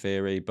try this in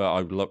theory, but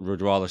I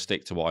would rather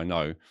stick to what I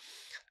know.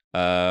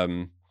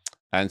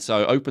 And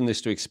so open this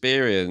to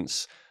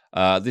experience.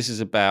 This is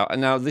about, and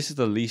now this is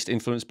the least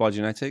influenced by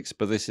genetics,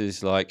 but this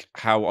is like,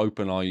 how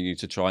open are you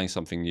to trying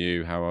something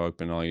new? How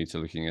open are you to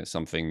looking at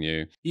something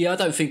new? Yeah, I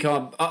don't think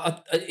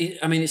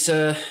I mean, it's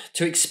to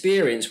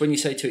experience. When you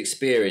say to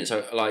experience,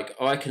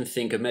 I can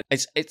think of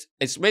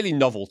it's really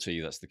novelty.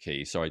 That's the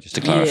key. Sorry, just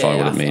to clarify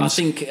what it means. I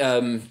think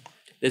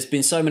there's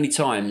been so many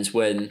times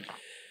when,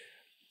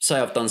 say,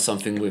 I've done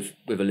something with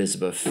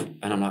Elizabeth,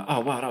 and I'm like, oh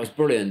wow, that was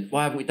brilliant.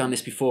 Why haven't we done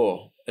this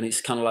before? And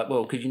it's kind of like,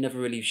 well, because you never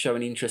really show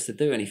any interest to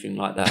do anything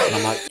like that. And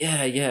I'm like,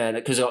 yeah,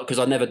 because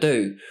I never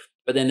do.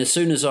 But then as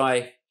soon as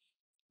I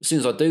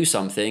do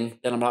something,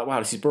 then I'm like, wow,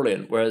 this is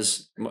brilliant.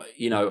 Whereas,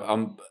 you know,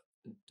 I'm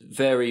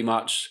very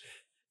much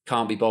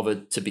can't be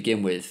bothered to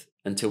begin with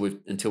until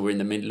we're in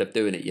the middle of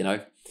doing it, you know.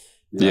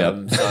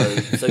 Yeah.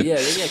 So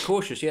yeah,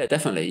 cautious. Yeah,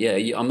 definitely.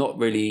 Yeah, I'm not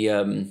really.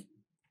 I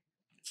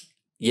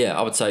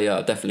would say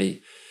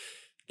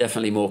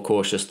definitely more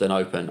cautious than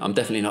open. I'm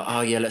definitely not.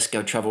 Oh yeah, let's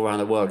go travel around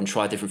the world and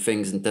try different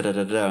things and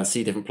and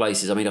see different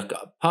places. I mean,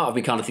 part of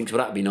me kind of thinks, well,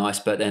 that'd be nice,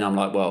 but then I'm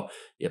like, well,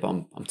 yeah, but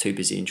I'm too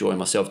busy enjoying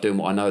myself doing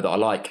what I know that I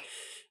like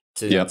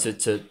to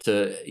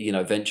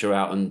venture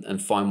out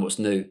and find what's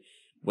new.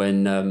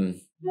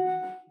 When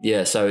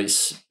so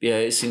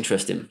it's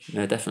interesting.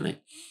 Yeah,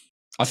 definitely.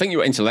 I think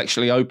you're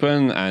intellectually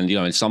open, and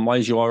in some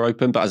ways you are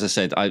open. But as I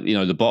said,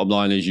 the bottom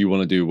line is you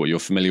want to do what you're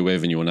familiar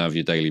with, and you want to have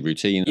your daily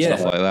routine and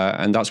stuff like that,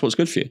 and that's what's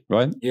good for you,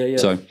 right? Yeah.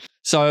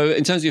 So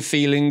in terms of your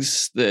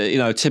feelings,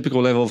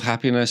 typical level of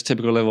happiness,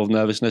 typical level of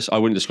nervousness. I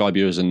wouldn't describe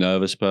you as a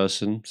nervous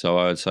person, so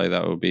I would say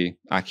that would be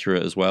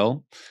accurate as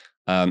well.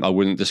 I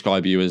wouldn't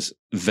describe you as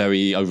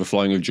very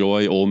overflowing of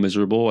joy or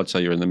miserable. I'd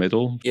say you're in the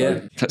middle.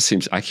 Yeah, so that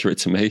seems accurate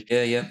to me.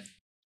 Yeah.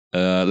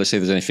 Let's see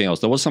if there's anything else.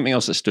 There was something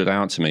else that stood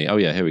out to me. Oh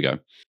yeah, here we go.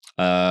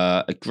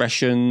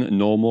 Aggression,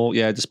 normal.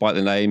 Yeah, despite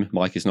the name,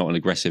 Mike is not an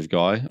aggressive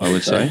guy, I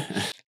would say.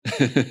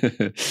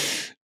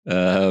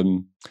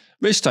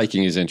 Risk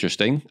taking is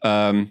interesting.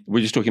 We were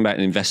just talking about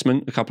an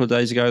investment a couple of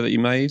days ago that you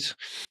made.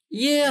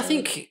 Yeah, I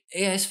think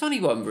it's funny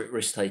what I'm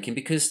risk taking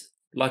because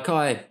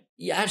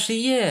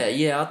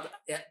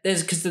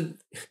there's because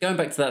going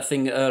back to that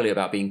thing earlier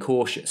about being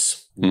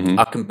cautious,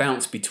 I can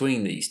bounce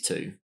between these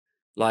two.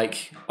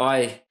 Like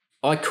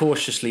I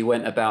cautiously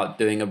went about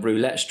doing a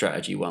roulette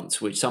strategy once,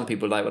 which some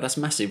people are like, well, that's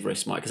massive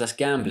risk, Mike, because that's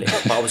gambling.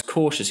 But I was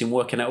cautious in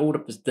working out all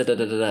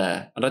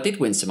the and I did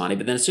win some money.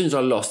 But then as soon as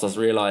I lost, I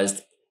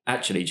realised,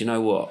 actually, do you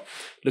know what?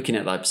 Looking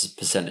at those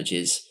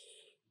percentages,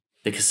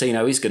 the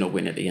casino is going to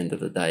win at the end of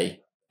the day.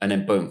 And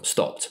then boom,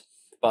 stopped.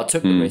 But I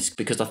took the risk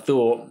because I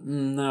thought,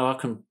 no, I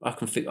could,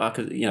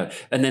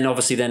 And then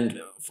obviously, then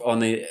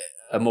on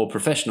a more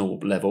professional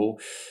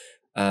level,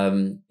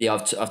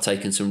 I've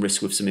taken some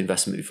risk with some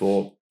investment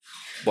before.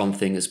 One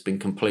thing has been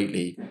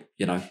completely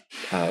burned,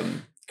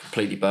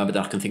 but then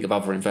I can think of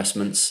other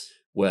investments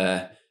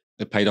where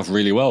it paid off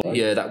really well.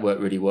 Yeah, that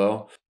worked really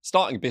well.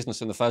 Starting a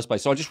business in the first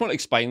place. So I just want to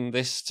explain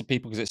this to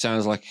people because it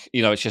sounds like,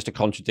 it's just a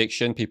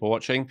contradiction, people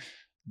watching.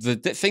 The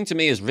thing to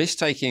me is risk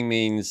taking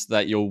means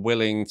that you're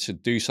willing to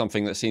do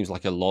something that seems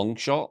like a long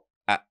shot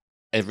at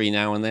every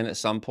now and then at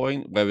some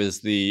point,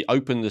 whereas the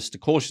openness to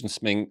caution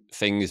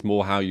thing is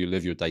more how you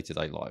live your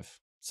day-to-day life.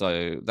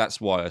 So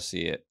that's why I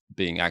see it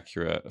being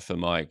accurate for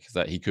Mike,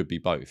 that he could be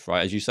both,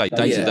 right? As you say,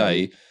 day to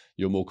day,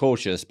 you're more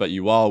cautious, but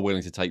you are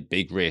willing to take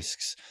big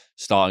risks,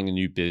 starting a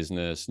new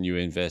business, new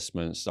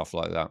investments, stuff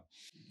like that.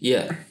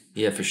 Yeah,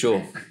 for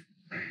sure.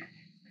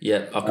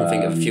 Yeah, I can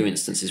think of a few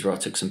instances where I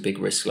took some big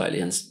risks lately,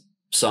 and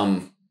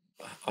some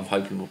I'm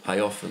hoping will pay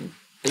off.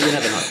 But you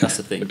never know, that's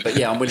the thing. But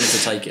yeah, I'm willing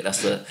to take it.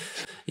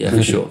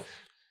 For sure.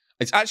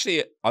 It's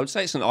actually, I would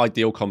say it's an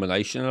ideal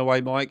combination in a way,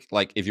 Mike.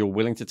 Like if you're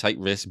willing to take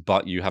risks,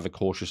 but you have a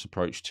cautious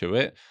approach to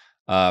it,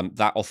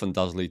 that often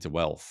does lead to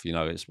wealth.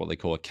 It's what they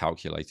call a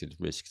calculated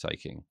risk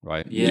taking,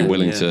 right? Yeah, you're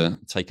willing to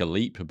take a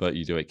leap, but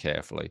you do it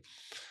carefully.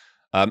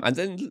 And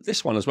then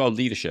this one as well,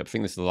 leadership. I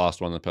think this is the last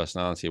one, the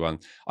personality one.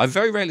 I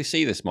very rarely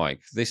see this,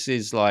 Mike. This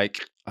is like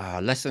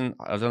less than,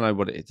 I don't know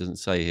what it doesn't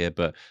say here,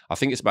 but I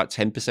think it's about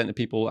 10% of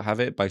people that have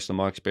it based on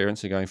my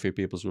experience of going through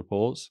people's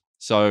reports.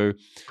 So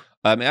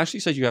it actually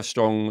says you have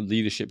strong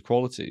leadership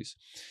qualities.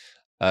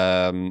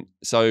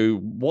 So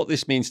what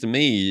this means to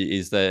me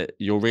is that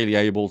you're really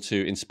able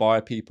to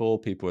inspire people,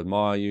 people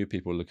admire you,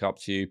 people look up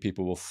to you,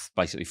 people will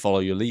basically follow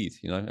your lead,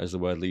 as the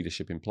word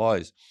leadership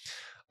implies.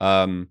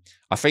 I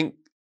think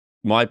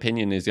my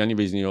opinion is the only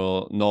reason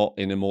you're not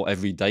in a more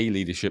everyday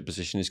leadership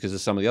position is because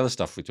of some of the other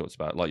stuff we talked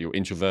about, like you're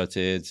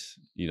introverted,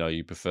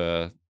 you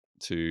prefer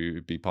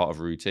to be part of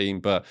a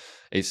routine, but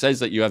it says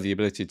that you have the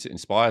ability to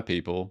inspire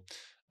people.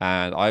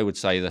 And I would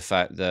say the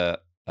fact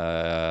that,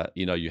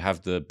 you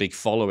have the big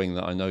following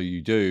that I know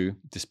you do,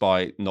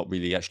 despite not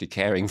really actually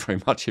caring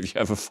very much if you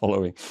have a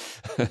following.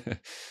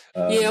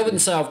 I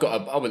wouldn't say I've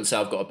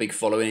got a big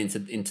following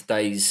in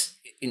today's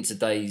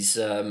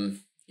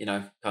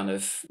kind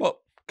of. Well,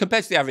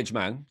 compared to the average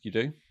man, you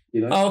do.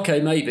 Oh,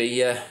 okay, maybe,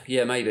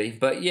 yeah, maybe,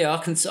 but yeah, I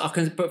can.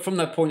 But from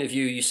that point of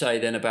view, you say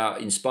then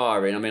about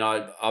inspiring. I mean,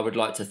 I would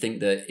like to think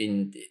that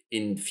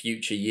in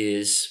future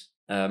years,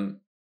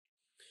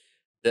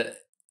 that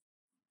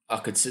I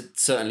could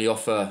certainly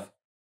offer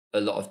a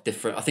lot of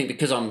different. I think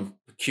because I'm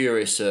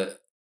curious at.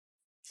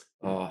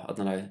 I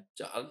don't know.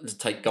 Let's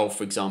take golf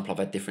for example. I've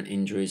had different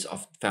injuries.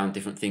 I've found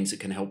different things that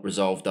can help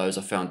resolve those.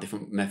 I've found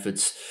different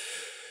methods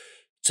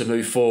to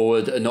move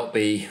forward and not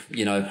be,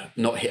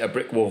 not hit a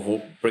brick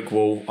wall.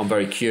 I'm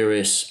very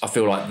curious. I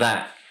feel like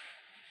that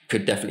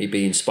could definitely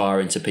be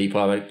inspiring to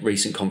people. I've had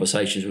recent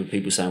conversations with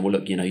people saying, well,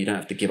 look, you don't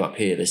have to give up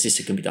here. There's this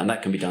that can be done,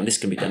 that can be done, this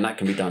can be done, that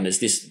can be done. There's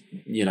this,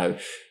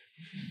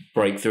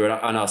 breakthrough.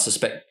 And I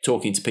suspect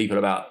talking to people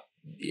about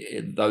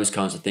those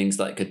kinds of things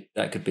that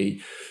could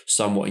be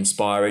somewhat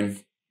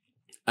inspiring.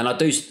 And I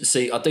do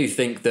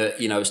think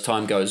that, as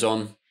time goes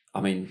on,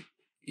 I mean,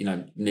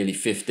 nearly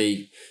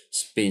 50,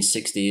 being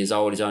 60 years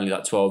old is only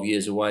like 12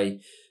 years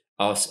away.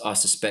 I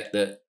suspect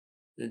that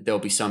there'll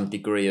be some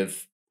degree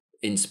of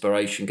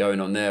inspiration going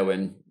on there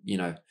when,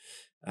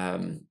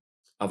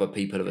 other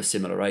people of a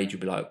similar age will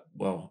be like,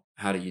 well,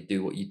 how do you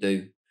do what you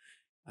do?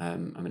 I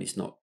mean, it's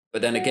not,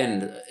 but then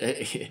again,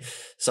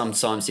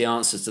 sometimes the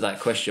answers to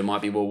that question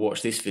might be, well,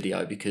 watch this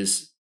video,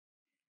 because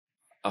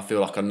I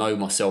feel like I know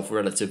myself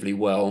relatively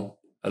well.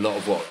 A lot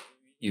of what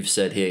you've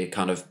said here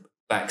kind of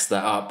backs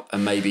that up,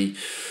 and maybe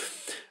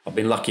I've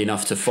been lucky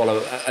enough to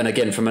follow. And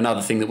again, from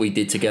another thing that we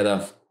did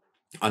together,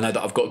 I know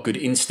that I've got good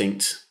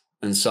instinct.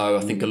 And so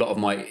I think a lot of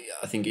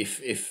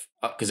if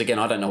because again,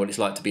 I don't know what it's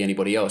like to be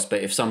anybody else,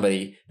 but if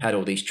somebody had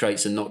all these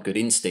traits and not good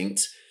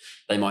instinct,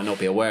 they might not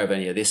be aware of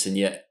any of this, and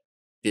yet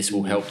this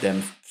will help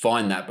them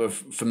find that. But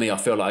for me, I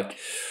feel like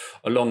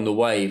along the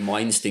way,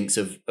 my instincts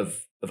have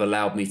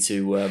allowed me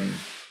to,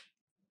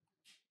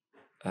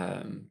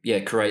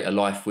 create a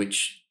life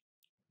which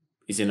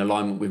is in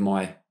alignment with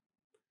I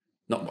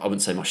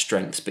wouldn't say my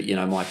strengths, but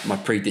my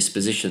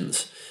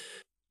predispositions.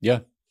 Yeah.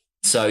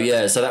 So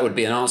that would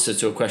be an answer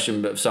to a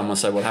question. But if someone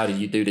say, well, how did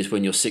you do this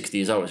when you're 60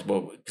 years old?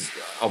 Well,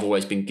 I've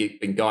always been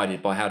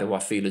guided by how do I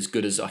feel as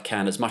good as I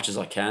can, as much as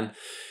I can.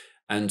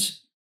 And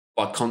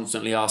by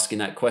constantly asking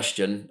that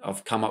question,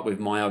 I've come up with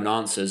my own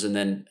answers, and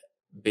then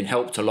been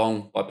helped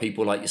along by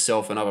people like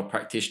yourself and other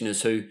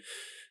practitioners who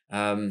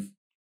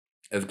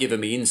have given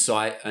me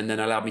insight, and then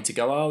allowed me to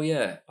go, oh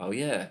yeah.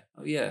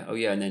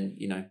 And then,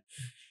 you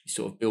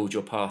sort of build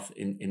your path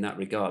in that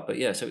regard. But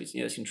so it's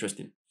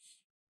interesting.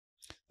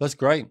 That's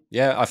great.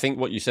 Yeah, I think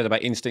what you said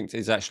about instinct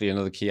is actually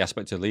another key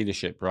aspect of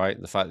leadership, right?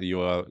 The fact that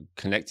you are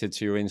connected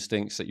to your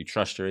instincts, that you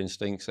trust your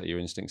instincts, that your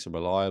instincts are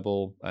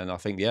reliable. And I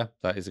think,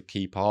 that is a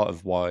key part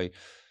of why,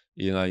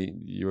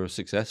 you're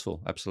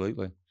successful.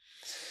 Absolutely.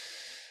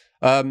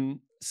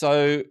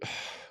 So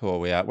where are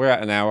we at? We're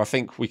at an hour. I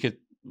think we could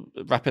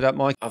wrap it up,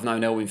 Mike. I've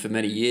known Elwin for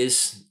many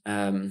years.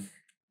 And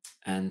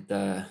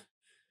I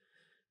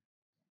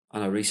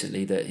know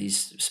recently that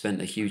he's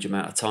spent a huge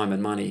amount of time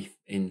and money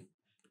in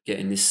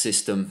getting this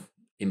system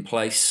in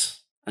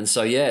place. And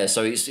so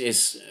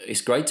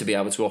it's great to be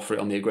able to offer it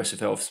on the Aggressive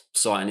Health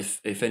site. And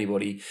if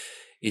anybody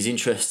is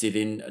interested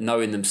in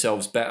knowing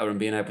themselves better and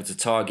being able to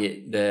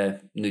target their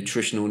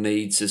nutritional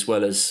needs as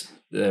well as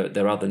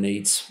their other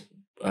needs,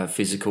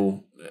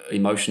 physical,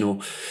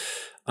 emotional,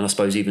 and I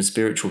suppose even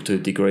spiritual to a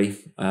degree,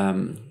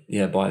 by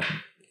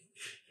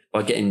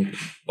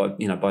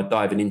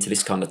diving into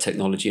this kind of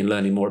technology and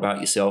learning more about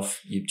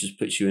yourself, it just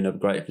puts you in a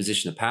greater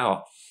position of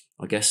power,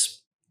 I guess.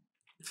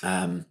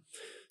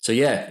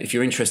 If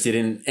you're interested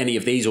in any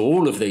of these or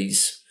all of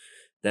these,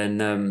 then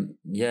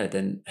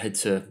head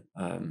to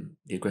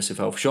the Aggressive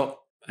Health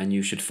shop, and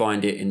you should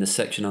find it in the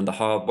section under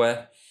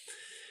hardware.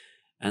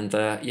 And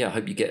I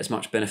hope you get as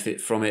much benefit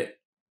from it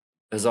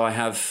as I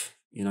have,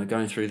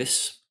 going through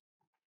this.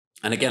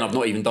 And again, I've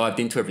not even dived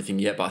into everything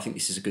yet, but I think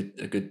this is a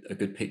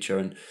good picture.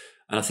 And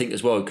I think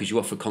as well, because you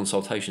offer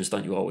consultations,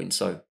 don't you, Elwin?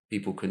 So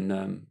people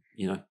can,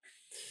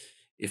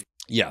 if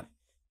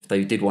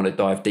they did want to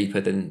dive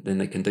deeper, then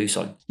they can do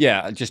so.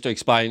 Yeah, just to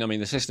explain, I mean,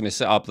 the system is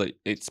set up that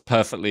it's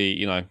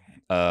perfectly,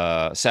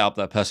 set up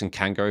that a person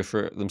can go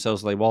through it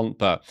themselves if they want,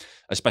 but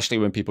especially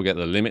when people get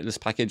the Limitless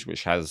package,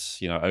 which has,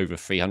 over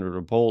 300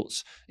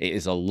 reports, it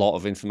is a lot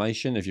of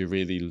information. If you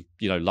really,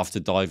 love to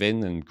dive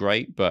in, then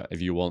great. But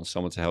if you want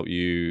someone to help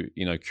you,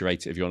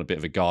 curate it, if you want a bit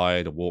of a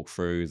guide, a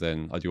walkthrough,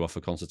 then I do offer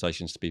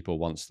consultations to people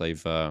once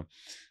they've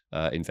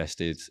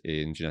invested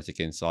in Genetic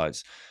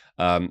Insights.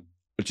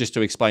 But just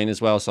to explain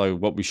as well, so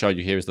what we showed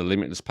you here is the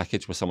Limitless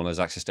package where someone has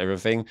access to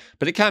everything,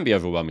 but it can be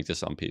overwhelming to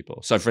some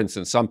people. So for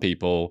instance, some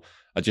people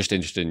are just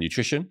interested in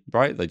nutrition,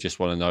 right? They just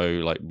want to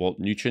know like what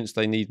nutrients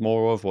they need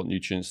more of, what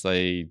nutrients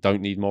they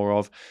don't need more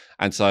of.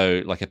 And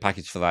so like a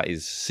package for that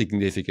is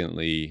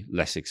significantly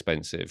less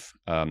expensive.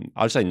 I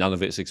would say none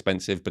of it's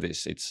expensive, but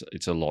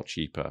it's a lot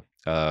cheaper.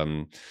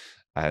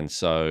 And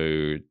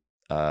so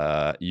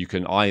you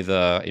can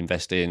either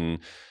invest in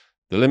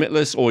the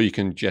Limitless, or you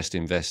can just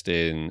invest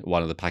in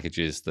one of the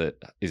packages that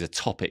is a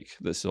topic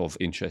that's of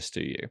interest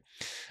to you.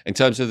 In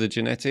terms of the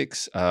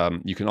genetics,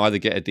 you can either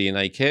get a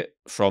DNA kit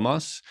from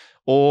us,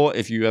 or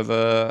if you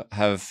ever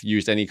have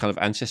used any kind of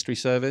ancestry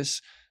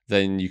service,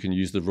 then you can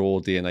use the raw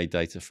DNA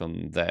data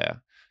from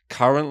there.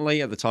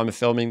 Currently, at the time of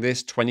filming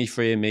this,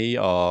 23andMe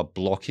are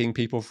blocking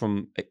people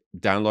from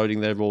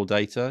downloading their raw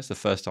data. It's the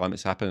first time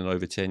it's happened in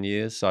over 10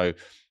 years. So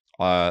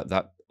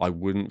that I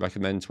wouldn't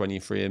recommend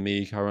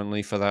 23andMe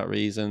currently for that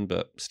reason,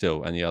 but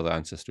still any other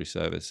ancestry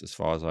service, as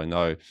far as I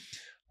know,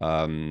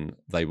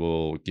 they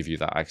will give you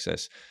that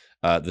access.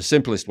 The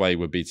simplest way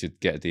would be to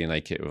get a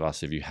DNA kit with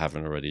us if you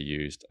haven't already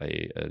used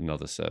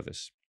another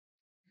service.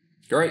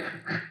 Great.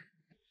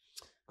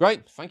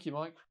 Great. Thank you,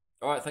 Mike.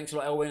 All right. Thanks a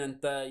lot, Elwin. And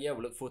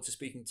we'll look forward to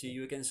speaking to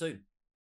you again soon.